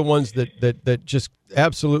 Those were the ones that just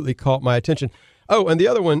absolutely caught my attention. Oh, and the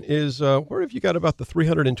other one is where have you got about the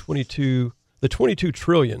 22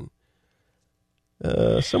 trillion?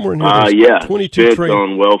 Somewhere in here. 22 trillion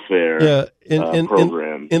on welfare. Yeah,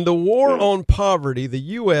 program. In the war on poverty, the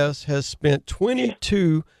U.S. has spent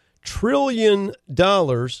 $22 trillion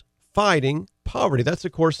fighting poverty. That's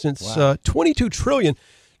of course since 22 trillion.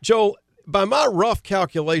 Joel, by my rough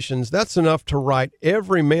calculations, that's enough to write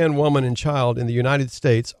every man, woman, and child in the United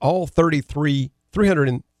States, all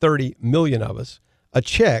 330 million of us, a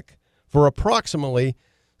check for approximately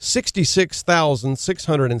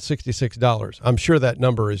 $66,666. I'm sure that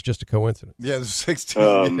number is just a coincidence. Yeah, there's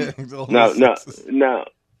 16.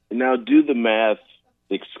 Now do the math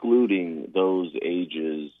excluding those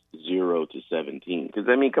ages 0 to 17. Because,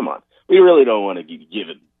 I mean, come on. We really don't want to give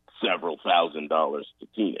it several $1,000s to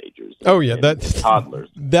teenagers. And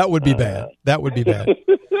toddlers. That would be bad. That would be bad.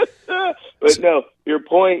 But no, your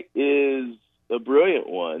point is a brilliant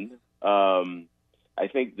one. I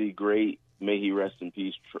think the great, may he rest in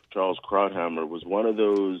peace, Charles Krauthammer was one of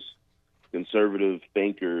those conservative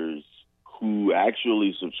thinkers who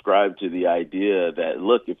actually subscribed to the idea that,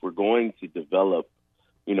 look, if we're going to develop,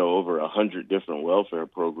 over 100 different welfare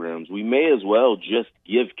programs, we may as well just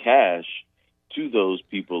give cash to those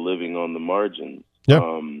people living on the margins. Yeah.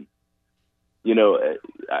 So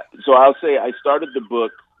I'll say I started the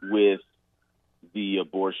book with the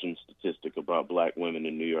abortion statistic about black women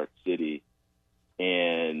in New York City,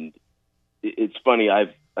 and it's funny.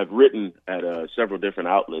 I've written at several different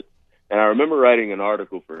outlets, and I remember writing an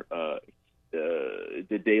article for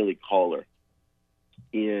the Daily Caller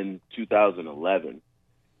in 2011,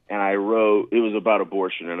 and I wrote, it was about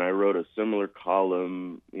abortion, and I wrote a similar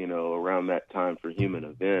column, around that time for Human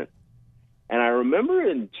Events. And I remember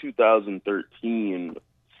in 2013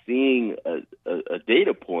 seeing a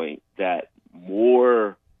data point that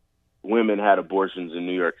more women had abortions in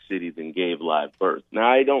New York City than gave live birth.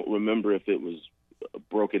 Now, I don't remember if it was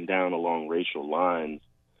broken down along racial lines.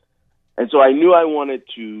 And so I knew I wanted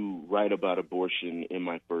to write about abortion in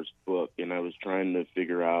my first book, and I was trying to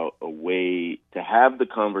figure out a way to have the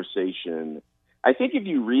conversation. I think if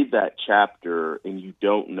you read that chapter and you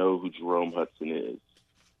don't know who Jerome Hudson is,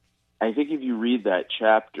 I think if you read that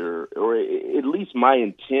chapter, or at least my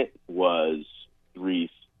intent was, Reese,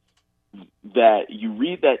 that you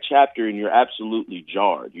read that chapter and you're absolutely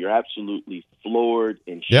jarred. You're absolutely floored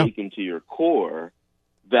and shaken to your core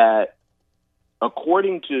that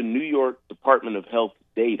according to New York Department of Health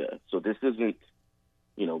data, so this isn't,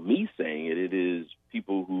 me saying it, it is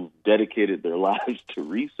people who've dedicated their lives to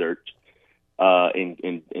research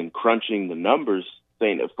and crunching the numbers,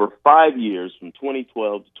 saying that for 5 years, from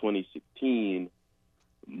 2012 to 2016,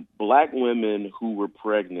 black women who were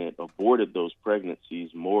pregnant aborted those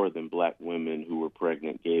pregnancies more than black women who were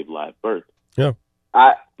pregnant gave live birth. Yeah.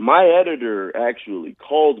 My editor actually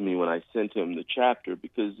called me when I sent him the chapter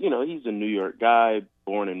because, he's a New York guy,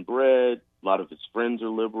 born and bred. A lot of his friends are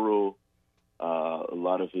liberal. A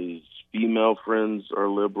lot of his female friends are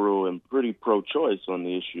liberal and pretty pro-choice on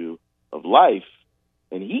the issue of life.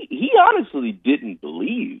 And he honestly didn't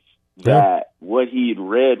believe that what he had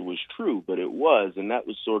read was true, but it was, and that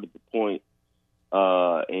was sort of the point.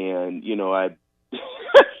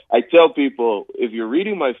 I tell people, if you're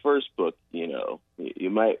reading my first book, you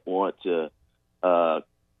might want to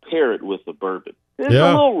pair it with a bourbon. It's a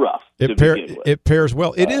little rough to begin with. It pairs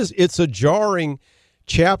well. It's a jarring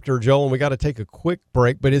chapter, Joel, and we got to take a quick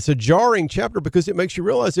break, but it's a jarring chapter because it makes you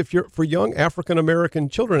realize if you're for young African-American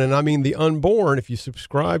children, and I mean the unborn, if you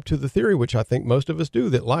subscribe to the theory, which I think most of us do,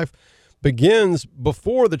 that life begins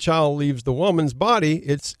before the child leaves the woman's body,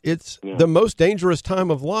 it's the most dangerous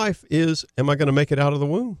time of life is, am I going to make it out of the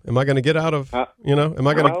womb? Am I going to get out of, am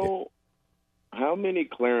I going to... How many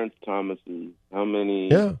Clarence Thomases, how many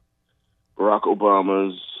Barack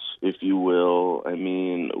Obamas, if you will, I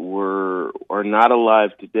mean, are not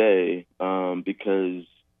alive today because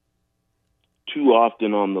too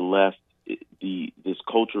often on the left, this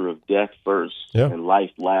culture of death first and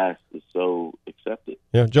life last is so accepted.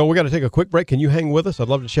 Yeah, Joel, we got to take a quick break. Can you hang with us? I'd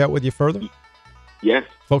love to chat with you further. Yes,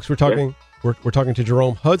 folks, we're talking. We're talking to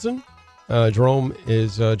Jerome Hudson. Jerome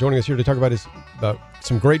is joining us here to talk about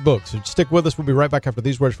some great books. So stick with us. We'll be right back after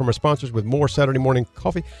these words from our sponsors with more Saturday Morning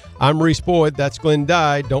Coffee. I'm Reese Boyd. That's Glenn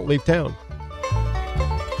Dye. Don't leave town.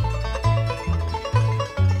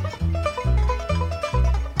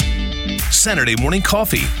 Saturday Morning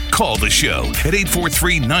Coffee. Call the show at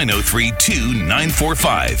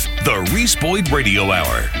 843-903-2945. The Reese Boyd Radio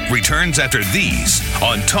Hour returns after these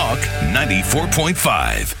on Talk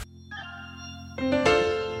 94.5.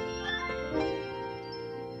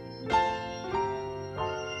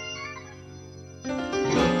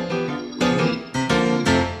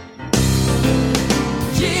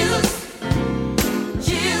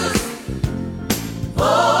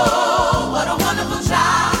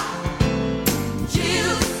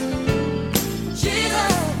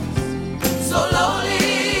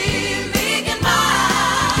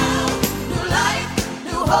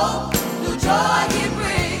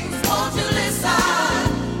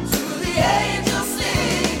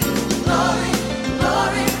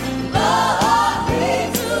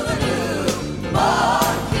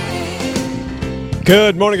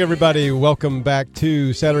 Good morning, everybody. Welcome back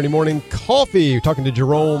to Saturday Morning Coffee. We're talking to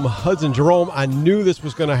Jerome Hudson. Jerome, I knew this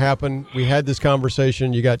was going to happen. We had this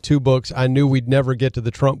conversation. You got 2 books. I knew we'd never get to the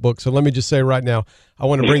Trump book. So let me just say right now, I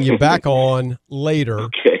want to bring you back on later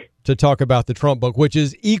to talk about the Trump book, which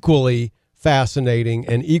is equally fascinating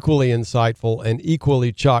and equally insightful and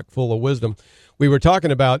equally chock full of wisdom. We were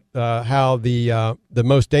talking about how the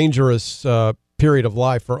most dangerous period of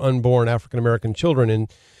life for unborn African-American children in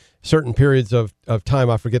certain periods of time,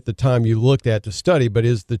 I forget the time you looked at to study, but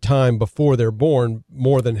is the time before they're born,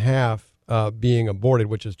 more than half being aborted,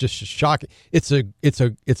 which is just shocking. It's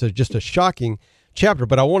just a shocking chapter.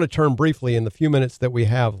 But I want to turn briefly in the few minutes that we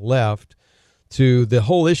have left to the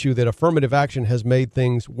whole issue that affirmative action has made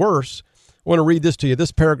things worse. I want to read this to you.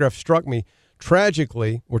 This paragraph struck me.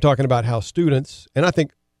 Tragically, we're talking about how students, and I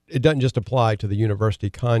think it doesn't just apply to the university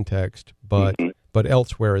context, but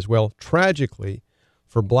elsewhere as well. Tragically,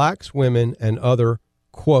 for blacks, women, and other,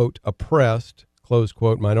 quote, oppressed, close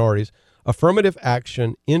quote, minorities, affirmative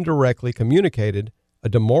action indirectly communicated a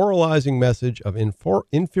demoralizing message of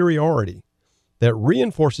inferiority that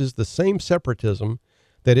reinforces the same separatism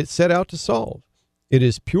that it set out to solve. It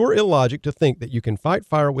is pure illogic to think that you can fight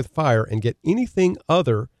fire with fire and get anything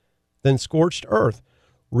other than scorched earth.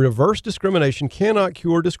 Reverse discrimination cannot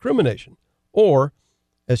cure discrimination. Or,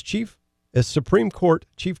 as Supreme Court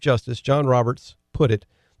Chief Justice John Roberts put it,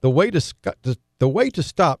 the way to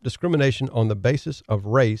stop discrimination on the basis of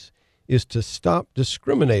race is to stop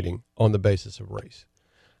discriminating on the basis of race.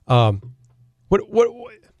 How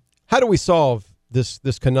do we solve this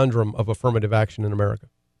conundrum of affirmative action in America?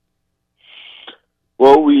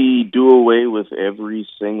 Well, we do away with every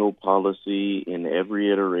single policy in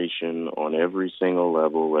every iteration on every single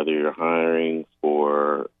level, whether you're hiring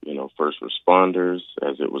for, first responders,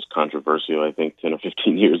 as it was controversial, I think, 10 or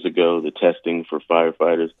 15 years ago, the testing for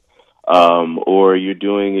firefighters, or you're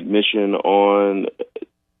doing admission on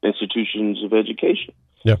institutions of education.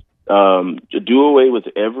 Yeah. To do away with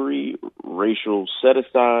every racial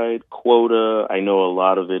set-aside, quota. I know a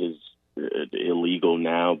lot of it is illegal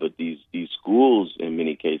now, but these schools, in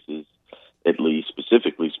many cases, at least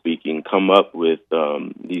specifically speaking, come up with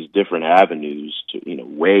these different avenues to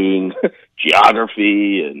weighing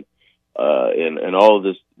geography and all of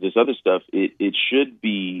this other stuff. It should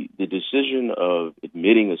be the decision of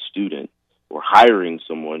admitting a student or hiring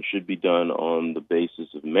someone should be done on the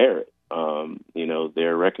basis of merit.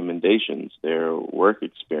 Their recommendations, their work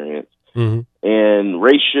experience. Mm-hmm. And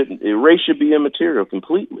race should be immaterial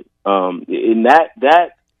completely. In that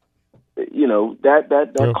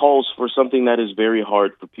calls for something that is very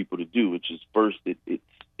hard for people to do, which is first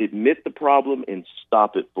admit the problem and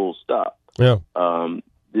stop it full stop. Yeah.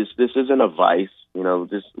 This isn't a vice.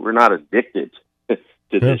 We're not addicted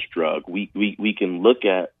to this drug. We can look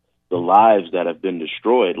at the lives that have been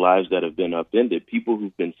destroyed, lives that have been upended, people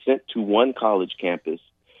who've been sent to one college campus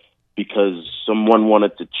because someone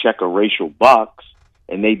wanted to check a racial box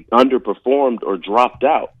and they underperformed or dropped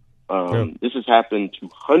out. This has happened to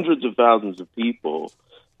hundreds of thousands of people.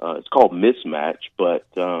 It's called mismatch, but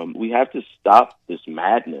we have to stop this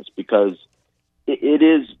madness because it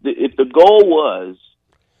is. If the goal was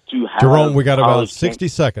to have Jerome, we got about 60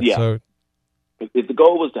 seconds. Yeah. So if the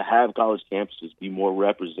goal was to have college campuses be more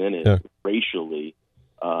represented racially,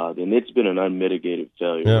 then it's been an unmitigated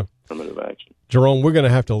failure of affirmative action. Jerome, we're going to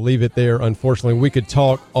have to leave it there, unfortunately. We could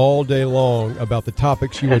talk all day long about the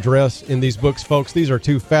topics you address in these books, folks. These are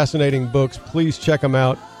two fascinating books. Please check them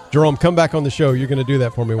out. Jerome, come back on the show. You're going to do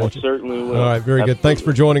that for me, won't you? Certainly will. All right, very good. Thanks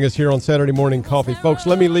for joining us here on Saturday Morning Coffee. Folks,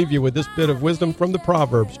 let me leave you with this bit of wisdom from the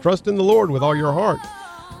Proverbs. Trust in the Lord with all your heart.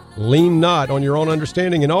 Lean not on your own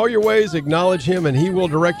understanding. In all your ways, acknowledge him, and he will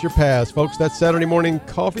direct your paths. Folks, that's Saturday Morning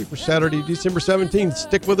Coffee for Saturday, December 17th.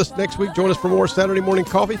 Stick with us next week. Join us for more Saturday Morning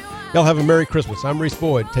Coffee. Y'all have a Merry Christmas. I'm Reese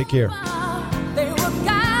Boyd. Take care.